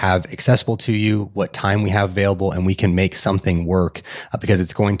what you have accessible to you, what time we have available, and we can make something work because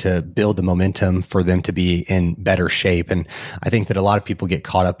it's going to build the momentum for them to be in better shape. And I think that a lot of people get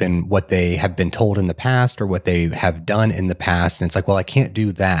caught up in what they have been told in the past or what they have done in the past, and it's like, well, I can't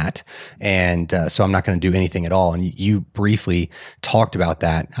do that, and so I'm not going to do anything at all. And you briefly talked about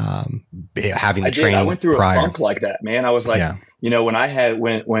that, having the training. I went through prior. A funk like that, man. I was like, yeah.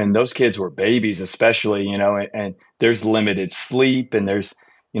 When those kids were babies, especially, and there's limited sleep and there's,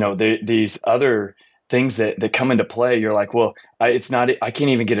 these other things that come into play. You're like, well, I can't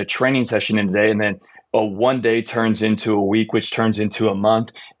even get a training session in today. And then one day turns into a week, which turns into a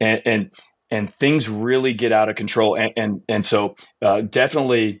month, and things really get out of control. And so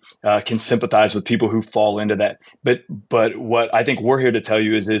definitely can sympathize with people who fall into that. But what I think we're here to tell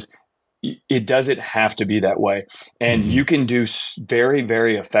you is it doesn't have to be that way. And you can do very,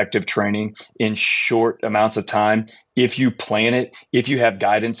 very effective training in short amounts of time if you plan it, if you have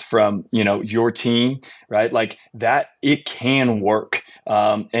guidance from, your team, right? Like that, it can work.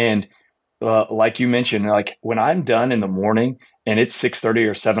 And like you mentioned, like when I'm done in the morning and it's 6:30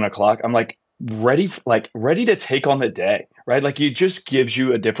 or 7:00, I'm like ready to take on the day, right? Like it just gives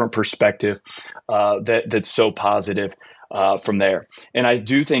you a different perspective that's so positive. From there. And I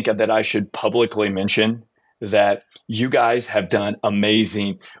do think that I should publicly mention that you guys have done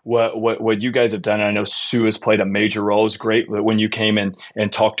amazing. What you guys have done, and I know Sue has played a major role. It's great that when you came in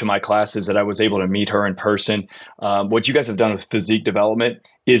and talked to my classes that I was able to meet her in person. What you guys have done with Physique Development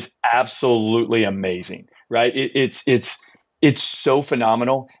is absolutely amazing, right? It's so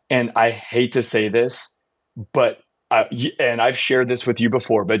phenomenal. And I hate to say this, but and I've shared this with you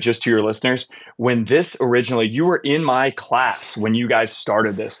before, but just to your listeners, when this originally, you were in my class when you guys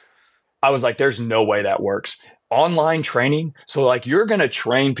started this, I was like, there's no way that works. Online training. So like, you're going to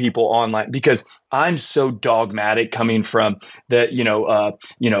train people online because I'm so dogmatic coming from the,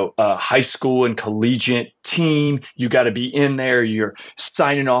 high school and collegiate team. You got to be in there. You're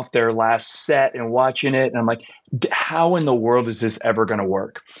signing off their last set and watching it. And I'm like, how in the world is this ever going to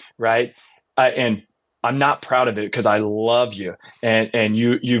work? Right. And I'm not proud of it because I love you, and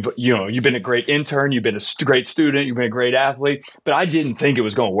you've been a great intern, you've been a great student, you've been a great athlete, but I didn't think it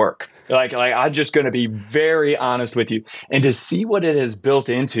was going to work. Like I'm just going to be very honest with you, and to see what it has built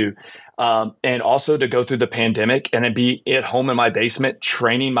into, and also to go through the pandemic and then be at home in my basement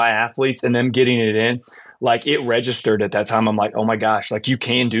training my athletes and them getting it in, like it registered at that time. I'm like, oh my gosh, like you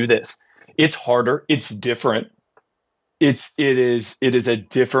can do this. It's harder, it's different. It is a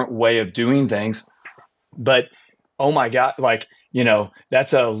different way of doing things. But, oh my God,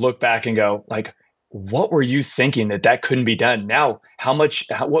 that's a look back and go like, what were you thinking that couldn't be done? Now,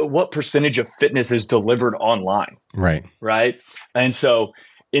 what percentage of fitness is delivered online? Right. Right. And so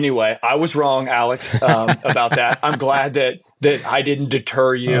anyway, I was wrong, Alex, about that. I'm glad that I didn't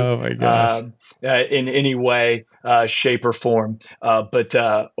deter you. Oh my gosh. In any way, shape, or form. But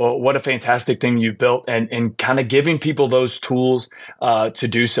what a fantastic thing you've built, and kind of giving people those tools to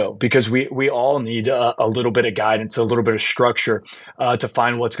do so, because we all need a little bit of guidance, a little bit of structure to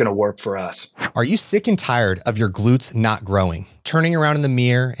find what's going to work for us. Are you sick and tired of your glutes not growing? Turning around in the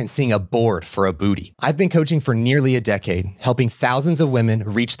mirror and seeing a board for a booty? I've been coaching for nearly a decade, helping thousands of women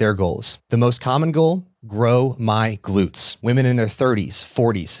reach their goals. The most common goal? Grow my glutes. Women in their 30s,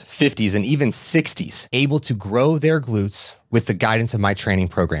 40s, 50s, and even 60s able to grow their glutes with the guidance of my training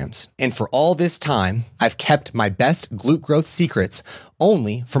programs. And for all this time, I've kept my best glute growth secrets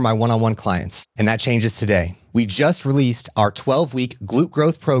only for my one-on-one clients. And that changes today. We just released our 12-week glute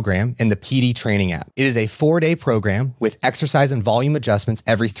growth program in the PD training app. It is a 4-day program with exercise and volume adjustments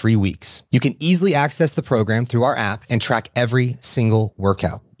every 3 weeks. You can easily access the program through our app and track every single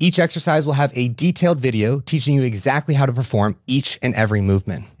workout. Each exercise will have a detailed video teaching you exactly how to perform each and every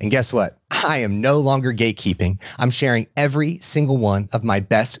movement. And guess what? I am no longer gatekeeping. I'm sharing every single one of my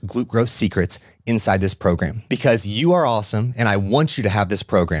best glute growth secrets inside this program because you are awesome and I want you to have this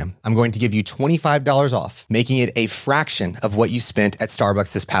program. I'm going to give you $25 off, making it a fraction of what you spent at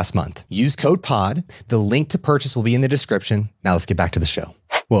Starbucks this past month. Use code POD. The link to purchase will be in the description. Now let's get back to the show.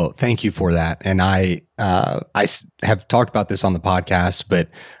 Well, thank you for that. And I have talked about this on the podcast, but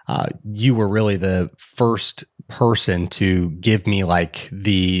you were really the first person to give me like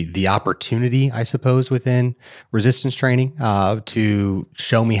the opportunity, I suppose, within resistance training to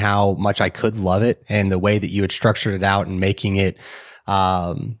show me how much I could love it, and the way that you had structured it out and making it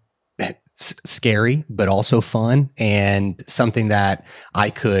scary, but also fun, and something that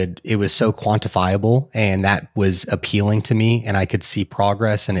it was so quantifiable, and that was appealing to me, and I could see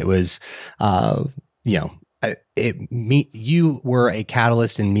progress, and it was, you were a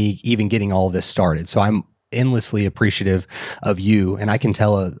catalyst in me even getting all this started. So I'm endlessly appreciative of you. And I can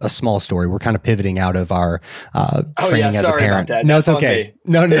tell a small story. We're kind of pivoting out of our training as a parent. No, it's okay.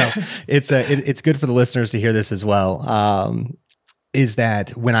 No. It's good for the listeners to hear this as well. Is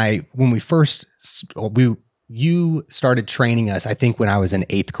that you started training us, I think when I was in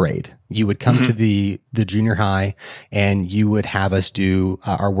 8th grade. You would come to the junior high and you would have us do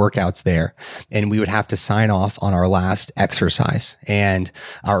our workouts there, and we would have to sign off on our last exercise and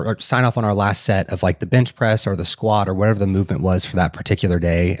or sign off on our last set of like the bench press or the squat or whatever the movement was for that particular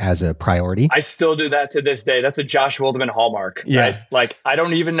day as a priority. I still do that to this day. That's a Josh Wildeman hallmark. Yeah. Right? Like, I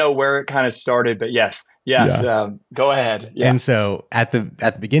don't even know where it kind of started, but yes. Yeah. Go ahead. Yeah. And so at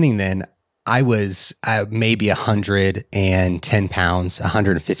the beginning then, I was maybe 110 pounds,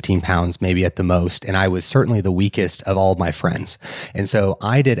 115 pounds, maybe at the most. And I was certainly the weakest of all of my friends. And so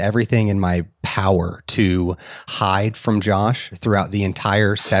I did everything in my power to hide from Josh throughout the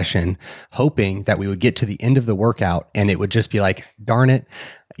entire session, hoping that we would get to the end of the workout and it would just be like, darn it,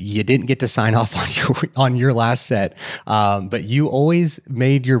 you didn't get to sign off on your last set. But you always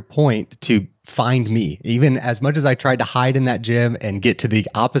made your point to find me. Even as much as I tried to hide in that gym and get to the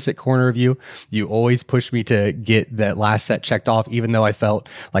opposite corner of you, you always pushed me to get that last set checked off, even though I felt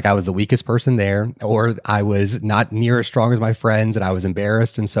like I was the weakest person there, or I was not near as strong as my friends and I was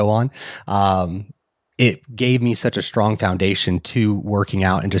embarrassed and so on. It gave me such a strong foundation to working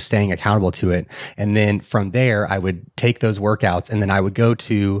out and just staying accountable to it. And then from there, I would take those workouts and then I would go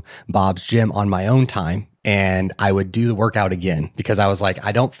to Bob's gym on my own time. And I would do the workout again because I was like,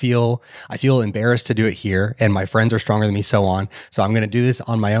 I feel embarrassed to do it here and my friends are stronger than me, so on. So I'm going to do this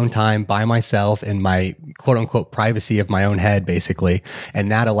on my own time by myself in my quote unquote privacy of my own head, basically.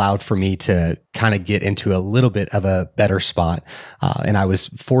 And that allowed for me to kind of get into a little bit of a better spot. And I was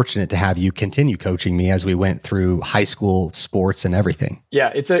fortunate to have you continue coaching me as we went through high school sports and everything.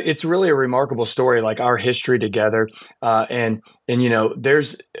 Yeah, it's really a remarkable story, like our history together. And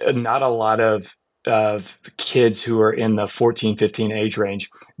there's not a lot of kids who are in the 14, 15 age range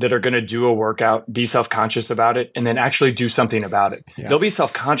that are going to do a workout, be self-conscious about it, and then actually do something about it. Yeah. They'll be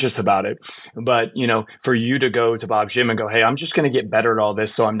self-conscious about it. But, for you to go to Bob's gym and go, hey, I'm just going to get better at all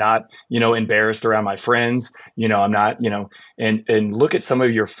this. So I'm not, embarrassed around my friends, I'm not, and look at some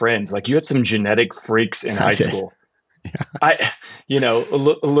of your friends, like you had some genetic freaks in high school. Yeah.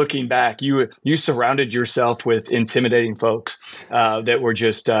 Looking back, you surrounded yourself with intimidating folks that were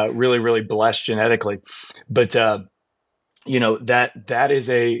just really, really blessed genetically. But that is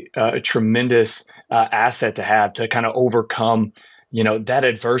a tremendous asset to have to kind of overcome, that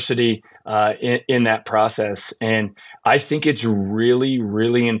adversity in that process. And I think it's really,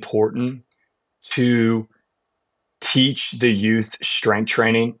 really important to teach the youth strength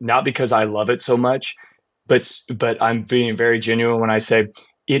training, not because I love it so much, but I'm being very genuine when I say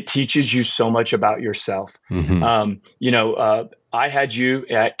it teaches you so much about yourself. Mm-hmm. I had you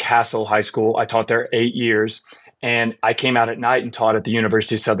at Castle High School. I taught there 8 years, and I came out at night and taught at the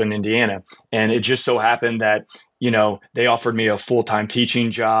University of Southern Indiana. And it just so happened that, they offered me a full-time teaching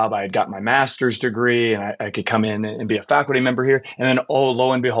job. I had got my master's degree and I could come in and be a faculty member here. And then,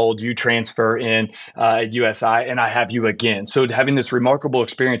 lo and behold, you transfer in at USI and I have you again. So having this remarkable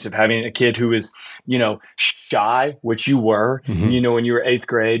experience of having a kid who is, shy, which you were, mm-hmm. When you were 8th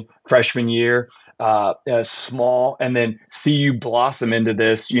grade, freshman year, small, and then see you blossom into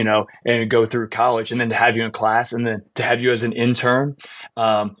this, and go through college, and then to have you in class, and then to have you as an intern.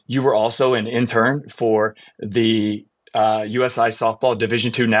 You were also an intern for the USI softball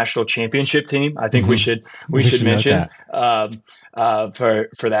Division II national championship team. I think we should mention for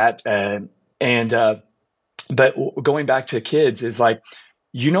that. But going back to kids is like,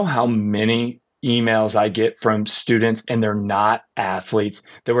 how many emails I get from students and they're not athletes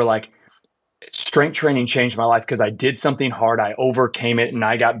that were like, strength training changed my life because I did something hard, I overcame it, and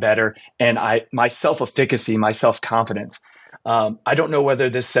I got better. And my self-efficacy, my self-confidence. I don't know whether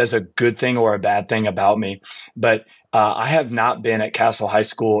this says a good thing or a bad thing about me, but I have not been at Castle High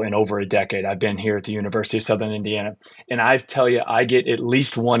School in over a decade. I've been here at the University of Southern Indiana. And I tell you, I get at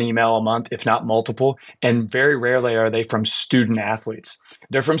least one email a month, if not multiple. And very rarely are they from student athletes.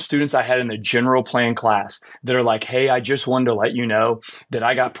 They're from students I had in the general plan class that are like, hey, I just wanted to let you know that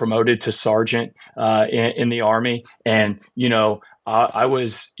I got promoted to sergeant in the Army. And, I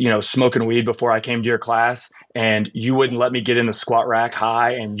was, smoking weed before I came to your class, and you wouldn't let me get in the squat rack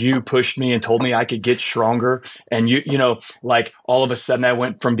high, and you pushed me and told me I could get stronger. And like all of a sudden I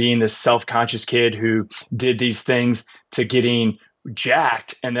went from being this self-conscious kid who did these things to getting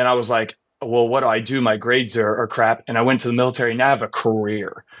jacked. And then I was like, well, what do I do? My grades are crap. And I went to the military, and I have a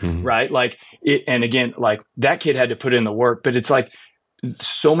career, right? Like and again, like that kid had to put in the work, but it's like,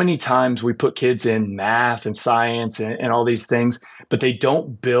 so many times we put kids in math and science and all these things, but they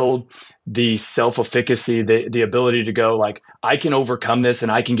don't build the self-efficacy, the ability to go like, I can overcome this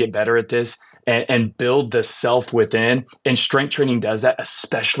and I can get better at this, and build the self within. And strength training does that,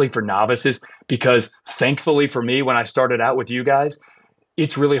 especially for novices, because thankfully for me, when I started out with you guys,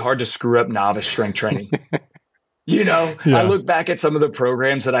 it's really hard to screw up novice strength training. I look back at some of the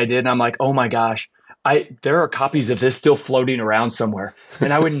programs that I did and I'm like, oh my gosh, there are copies of this still floating around somewhere,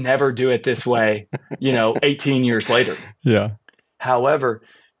 and I would never do it this way, 18 years later. Yeah. However,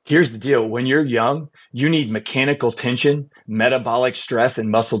 here's the deal. When you're young, you need mechanical tension, metabolic stress,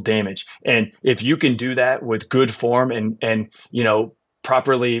 and muscle damage. And if you can do that with good form and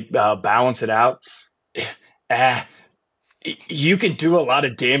properly balance it out, you can do a lot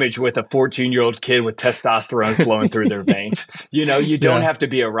of damage with a 14-year-old kid with testosterone flowing through their veins. You don't have to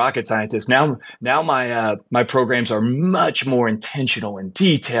be a rocket scientist. Now my programs are much more intentional and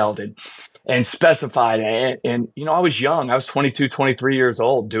detailed and specified. And I was young. I was 22, 23 years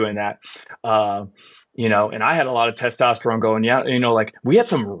old doing that. And I had a lot of testosterone going. Yeah, like we had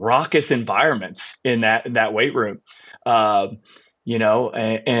some raucous environments in that weight room.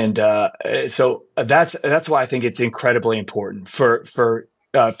 So that's why I think it's incredibly important for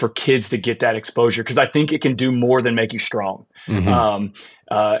kids to get that exposure, because I think it can do more than make you strong. And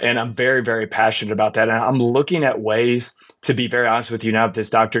I'm very, very passionate about that. And I'm looking at ways, to be very honest with you, now that this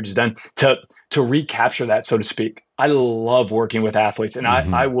doctorate is done, to recapture that, so to speak. I love working with athletes, and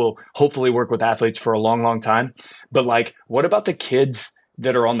I will hopefully work with athletes for a long, long time. But like, what about the kids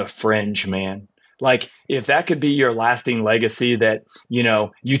that are on the fringe, man? Like, if that could be your lasting legacy, that,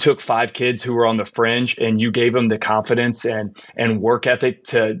 you took 5 kids who were on the fringe and you gave them the confidence and work ethic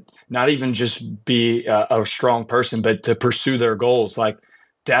to not even just be a strong person, but to pursue their goals. Like,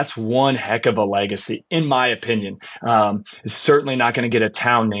 that's one heck of a legacy, in my opinion. It's certainly not going to get a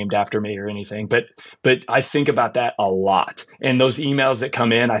town named after me or anything, but I think about that a lot. And those emails that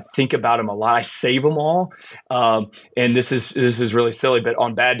come in, I think about them a lot. I save them all. And this is really silly, but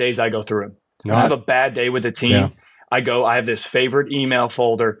on bad days, I go through them. I have a bad day with a team. Yeah. I have this favorite email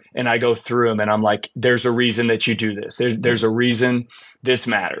folder, and I go through them, and I'm like, there's a reason that you do this. There's a reason this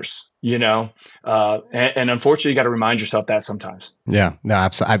matters, and unfortunately you got to remind yourself that sometimes. Yeah, no,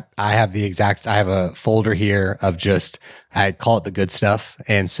 absolutely. I have a folder here of just, I call it the good stuff.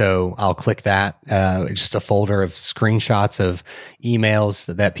 And so I'll click that. It's just a folder of screenshots of emails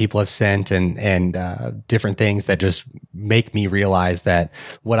that people have sent and different things that just make me realize that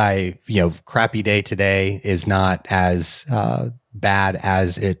what crappy day today is not as bad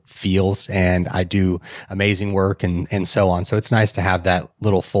as it feels, and I do amazing work and so on. So it's nice to have that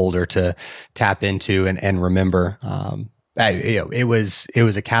little folder to tap into and remember. It was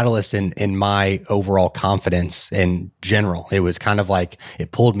a catalyst in my overall confidence in general. It was kind of like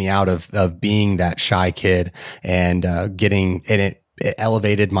it pulled me out of being that shy kid and it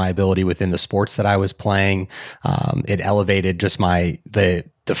elevated my ability within the sports that I was playing. It elevated just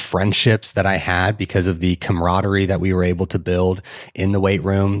the friendships that I had because of the camaraderie that we were able to build in the weight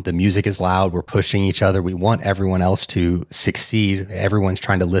room. The music is loud. We're pushing each other. We want everyone else to succeed. Everyone's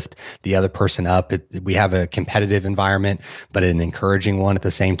trying to lift the other person up. We have a competitive environment, but an encouraging one at the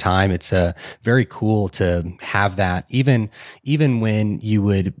same time. It's very cool to have that. Even when you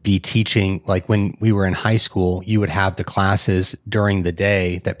would be teaching, like when we were in high school, you would have the classes during the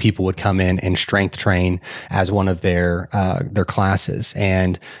day that people would come in and strength train as one of their classes.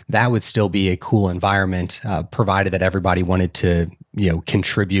 And that would still be a cool environment, provided that everybody wanted to,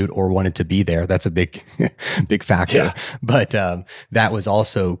 contribute or wanted to be there. That's a big, big factor. Yeah. But that was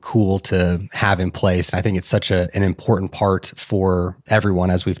also cool to have in place. And I think it's such an important part for everyone,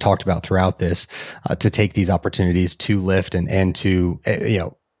 as we've talked about throughout this, to take these opportunities to lift and to,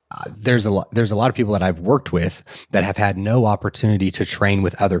 there's a lot of people that I've worked with that have had no opportunity to train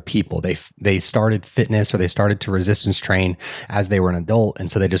with other people. They started fitness or they started to resistance train as they were an adult,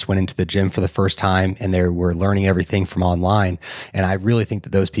 and so they just went into the gym for the first time and they were learning everything from online. And I really think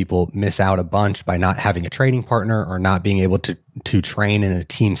that those people miss out a bunch by not having a training partner or not being able to train in a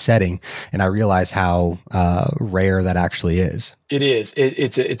team setting. And I realize how rare that actually is. It is.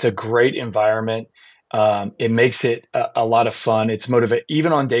 It's a great environment. It makes it a lot of fun. It's motivate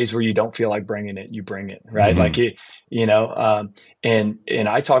even on days where you don't feel like bringing it, you bring it, right? And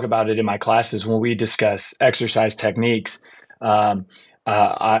I talk about it in my classes when we discuss exercise techniques.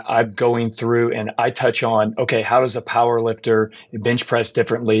 I'm going through and I touch on, okay, how does a power lifter bench press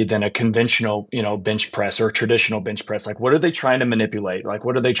differently than a conventional, bench press or traditional bench press? Like, what are they trying to manipulate? Like,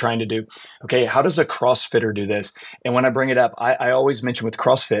 what are they trying to do? Okay, how does a CrossFitter do this? And when I bring it up, I always mention with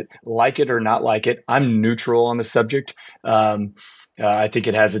CrossFit, like it or not like it, I'm neutral on the subject. I think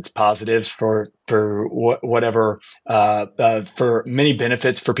it has its positives for whatever for many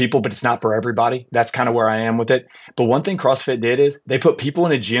benefits for people, but it's not for everybody. That's kind of where I am with it. But one thing CrossFit did is they put people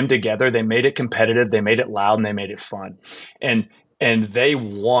in a gym together. They made it competitive. They made it loud, and they made it fun, and they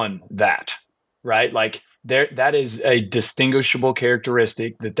won that, right? Like that is a distinguishable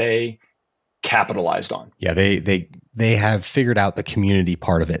characteristic that they capitalized on. Yeah, they have figured out the community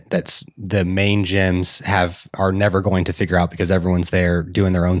part of it. That's the main gyms are never going to figure out because everyone's there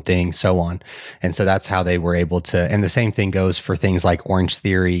doing their own thing, so on. And so that's how they were able to. And the same thing goes for things like Orange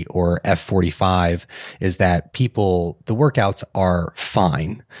Theory or F45. Is that the workouts are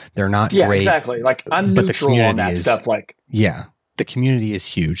fine. They're not great. Exactly. Like I'm neutral on that stuff. Like the community is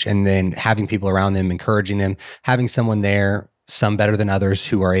huge, and then having people around them, encouraging them, having someone there, some better than others,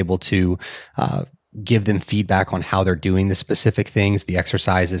 who are able to give them feedback on how they're doing the specific things, the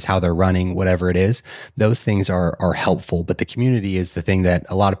exercises, how they're running, whatever it is. Those things are helpful. But the community is the thing that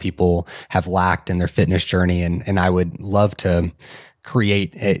a lot of people have lacked in their fitness journey. And I would love to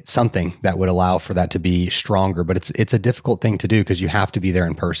create something that would allow for that to be stronger. But it's a difficult thing to do because you have to be there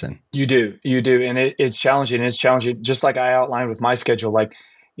in person. You do. And it's challenging. It's challenging. Just like I outlined with my schedule, like,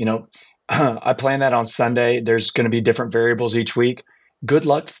 I plan that on Sunday. There's going to be different variables each week. Good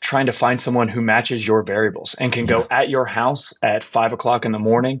luck trying to find someone who matches your variables and can go at your house at 5:00 in the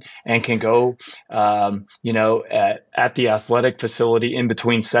morning and can go, at the athletic facility in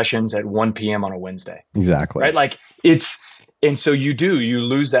between sessions at 1 p.m. on a Wednesday. Exactly. Right. Like and so you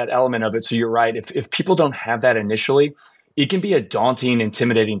lose that element of it. So you're right. If people don't have that initially, it can be a daunting,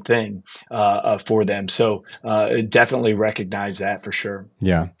 intimidating thing for them. So definitely recognize that for sure.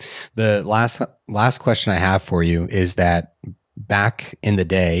 Yeah. The last question I have for you is that back in the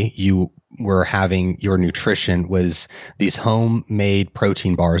day, you were having your nutrition was these homemade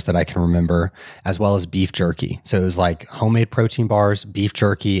protein bars that I can remember, as well as beef jerky. So it was like homemade protein bars, beef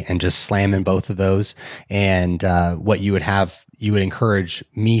jerky, and just slamming both of those. And what you would encourage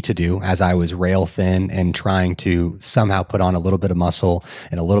me to do as I was rail thin and trying to somehow put on a little bit of muscle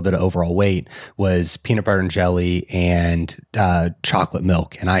and a little bit of overall weight was peanut butter and jelly and chocolate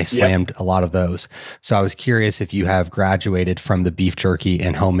milk. And I slammed a lot of those. So I was curious if you have graduated from the beef jerky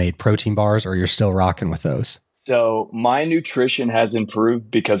and homemade protein bars, or you're still rocking with those. So my nutrition has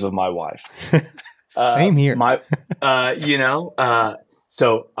improved because of my wife. Same here.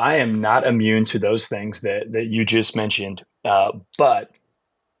 So I am not immune to those things that you just mentioned. But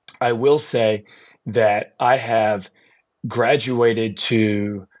I will say that I have graduated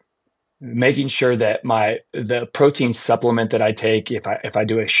to making sure that the protein supplement that I take, if I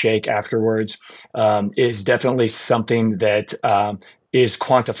do a shake afterwards, is definitely something that is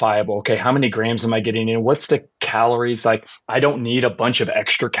quantifiable. Okay, how many grams am I getting in? What's the calories? Like, I don't need a bunch of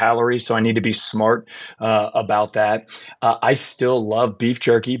extra calories, so I need to be smart about that. I still love beef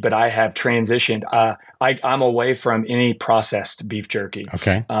jerky, but I have transitioned. I'm away from any processed beef jerky.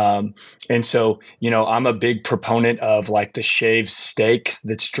 Okay. And so, I'm a big proponent of like the shaved steak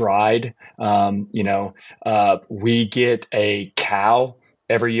that's dried. We get a cow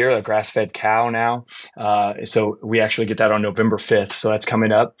every year, a grass-fed cow now. So we actually get that on November 5th. So that's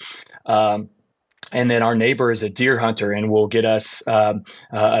coming up. And then our neighbor is a deer hunter and will get us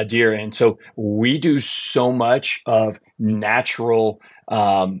a deer. And so we do so much of natural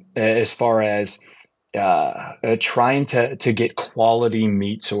as far as trying to get quality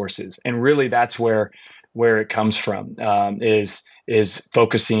meat sources. And really that's where where it comes from, is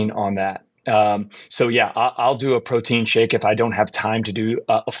focusing on that. So yeah, I'll do a protein shake if I don't have time to do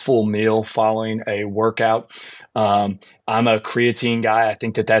a full meal following a workout. I'm a creatine guy. I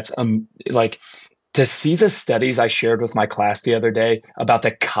think that that's like, to see the studies I shared with my class the other day about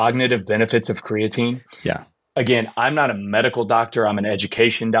the cognitive benefits of creatine. Yeah. Again, I'm not a medical doctor. I'm an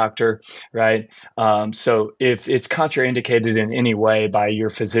education doctor, right? So if it's contraindicated in any way by your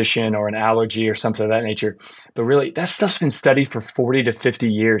physician or an allergy or something of that nature, but really that stuff's been studied for 40 to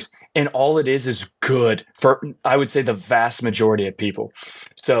 50 years. And all it is good for, I would say, the vast majority of people.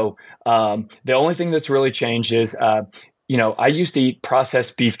 So the only thing that's really changed is, I used to eat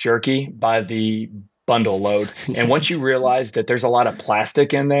processed beef jerky by the bundle load. And once you realize that there's a lot of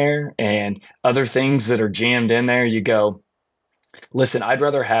plastic in there and other things that are jammed in there, you go, listen, I'd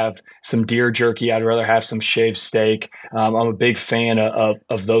rather have some deer jerky. I'd rather have some shaved steak. I'm a big fan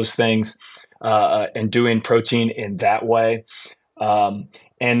of those things, and doing protein in that way. And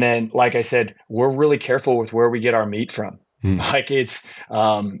then, like I said, we're really careful with where we get our meat from. Like it's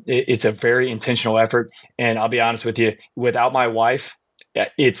a very intentional effort. And I'll be honest with you, without my wife,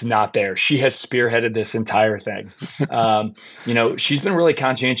 it's not there. She has spearheaded this entire thing. She's been really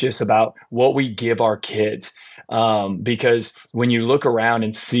conscientious about what we give our kids. Because when you look around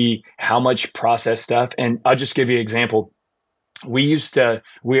and see how much processed stuff, and I'll just give you an example. We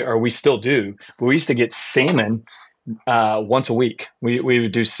still do, but we used to get salmon once a week. We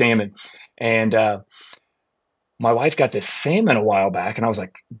would do salmon. And my wife got this salmon a while back, and I was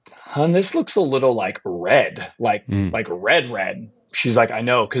like, "Hun, this looks a little like red, like red." She's like, "I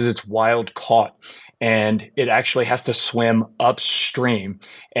know, because it's wild caught, and it actually has to swim upstream.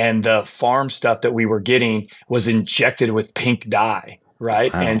 And the farm stuff that we were getting was injected with pink dye,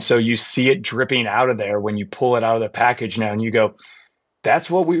 right? Wow. And so you see it dripping out of there when you pull it out of the package now, and you go, that's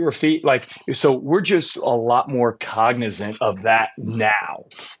what we were feeding." Like, so we're just a lot more cognizant of that now,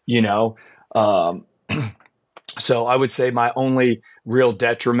 So I would say my only real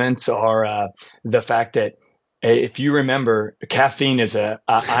detriments are the fact that, if you remember, caffeine is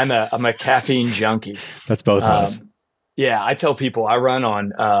I'm a caffeine junkie. That's both of us. Yeah, I tell people I run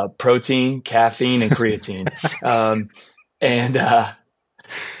on protein, caffeine, and creatine.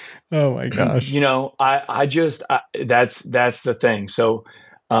 Oh my gosh. That's the thing. So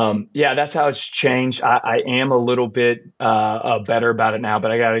that's how it's changed. I am a little bit better about it now,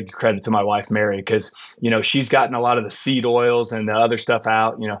 but I got to give credit to my wife, Mary, because, she's gotten a lot of the seed oils and the other stuff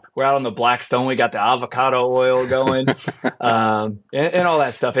out. We're out on the Blackstone. We got the avocado oil going, and all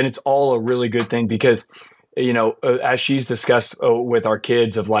that stuff. And it's all a really good thing because, as she's discussed with our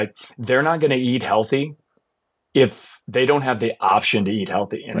kids, of like, they're not going to eat healthy if they don't have the option to eat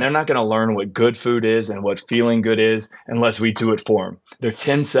healthy, and they're not going to learn what good food is and what feeling good is unless we do it for them. They're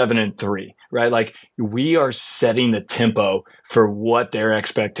 10, 7, and 3, right? Like, we are setting the tempo for what their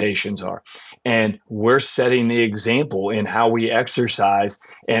expectations are. And we're setting the example in how we exercise,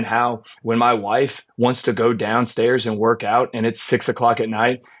 and how, when my wife wants to go downstairs and work out and it's 6:00 at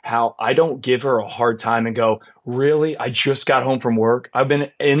night, how I don't give her a hard time and go, "Really? I just got home from work. I've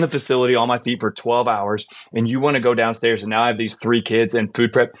been in the facility on my feet for 12 hours and you want to go downstairs, and now I have these 3 kids and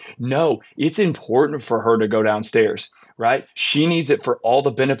food prep." No, it's important for her to go downstairs, right? She needs it for all the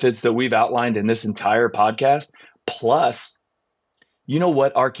benefits that we've outlined in this entire podcast. Plus, you know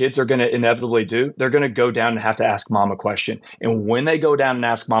what our kids are going to inevitably do? They're going to go down and have to ask mom a question. And when they go down and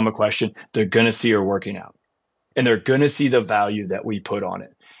ask mom a question, they're going to see her working out, and they're going to see the value that we put on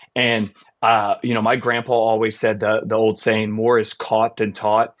it. And, my grandpa always said the old saying, more is caught than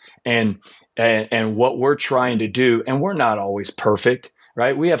taught. And what we're trying to do, and we're not always perfect,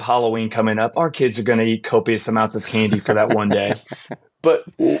 right? We have Halloween coming up. Our kids are going to eat copious amounts of candy for that one day. But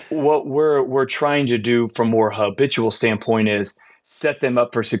what we're trying to do from more habitual standpoint is set them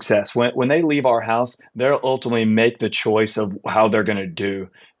up for success. When they leave our house, they'll ultimately make the choice of how they're going to do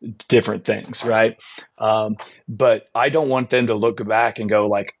different things, right? But I don't want them to look back and go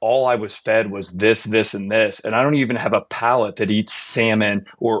like, all I was fed was this, this, and this. And I don't even have a palate that eats salmon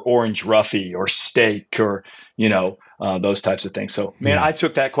or orange roughy or steak or, those types of things. So, man, I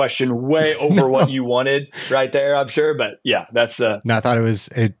took that question way over what you wanted right there, I'm sure. But yeah, that's No, I thought it was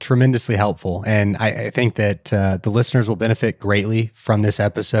tremendously helpful. And I think that the listeners will benefit greatly from this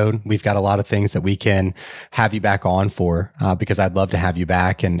episode. We've got a lot of things that we can have you back on for, because I'd love to have you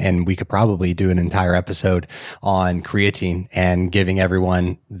back. And we could probably do an entire episode on creatine and giving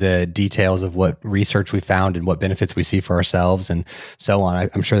everyone the details of what research we found and what benefits we see for ourselves and so on.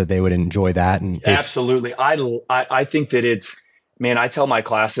 I'm sure that they would enjoy that. And absolutely. I think that I tell my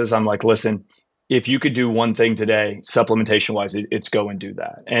classes, I'm like, listen, if you could do one thing today, supplementation wise, it's go and do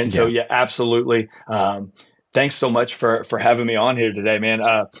that. And so, yeah, absolutely. Thanks so much for having me on here today, man.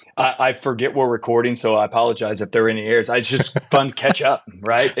 I forget we're recording, so I apologize if there are any errors. It's just fun to catch up,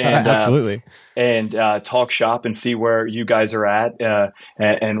 right? And absolutely. And talk shop and see where you guys are at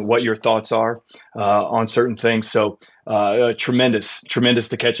and what your thoughts are on certain things. So tremendous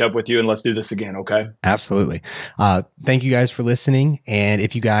to catch up with you, and let's do this again. Okay. Absolutely. Thank you guys for listening. And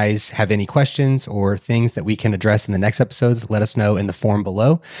if you guys have any questions or things that we can address in the next episodes, let us know in the form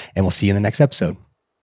below, and we'll see you in the next episode.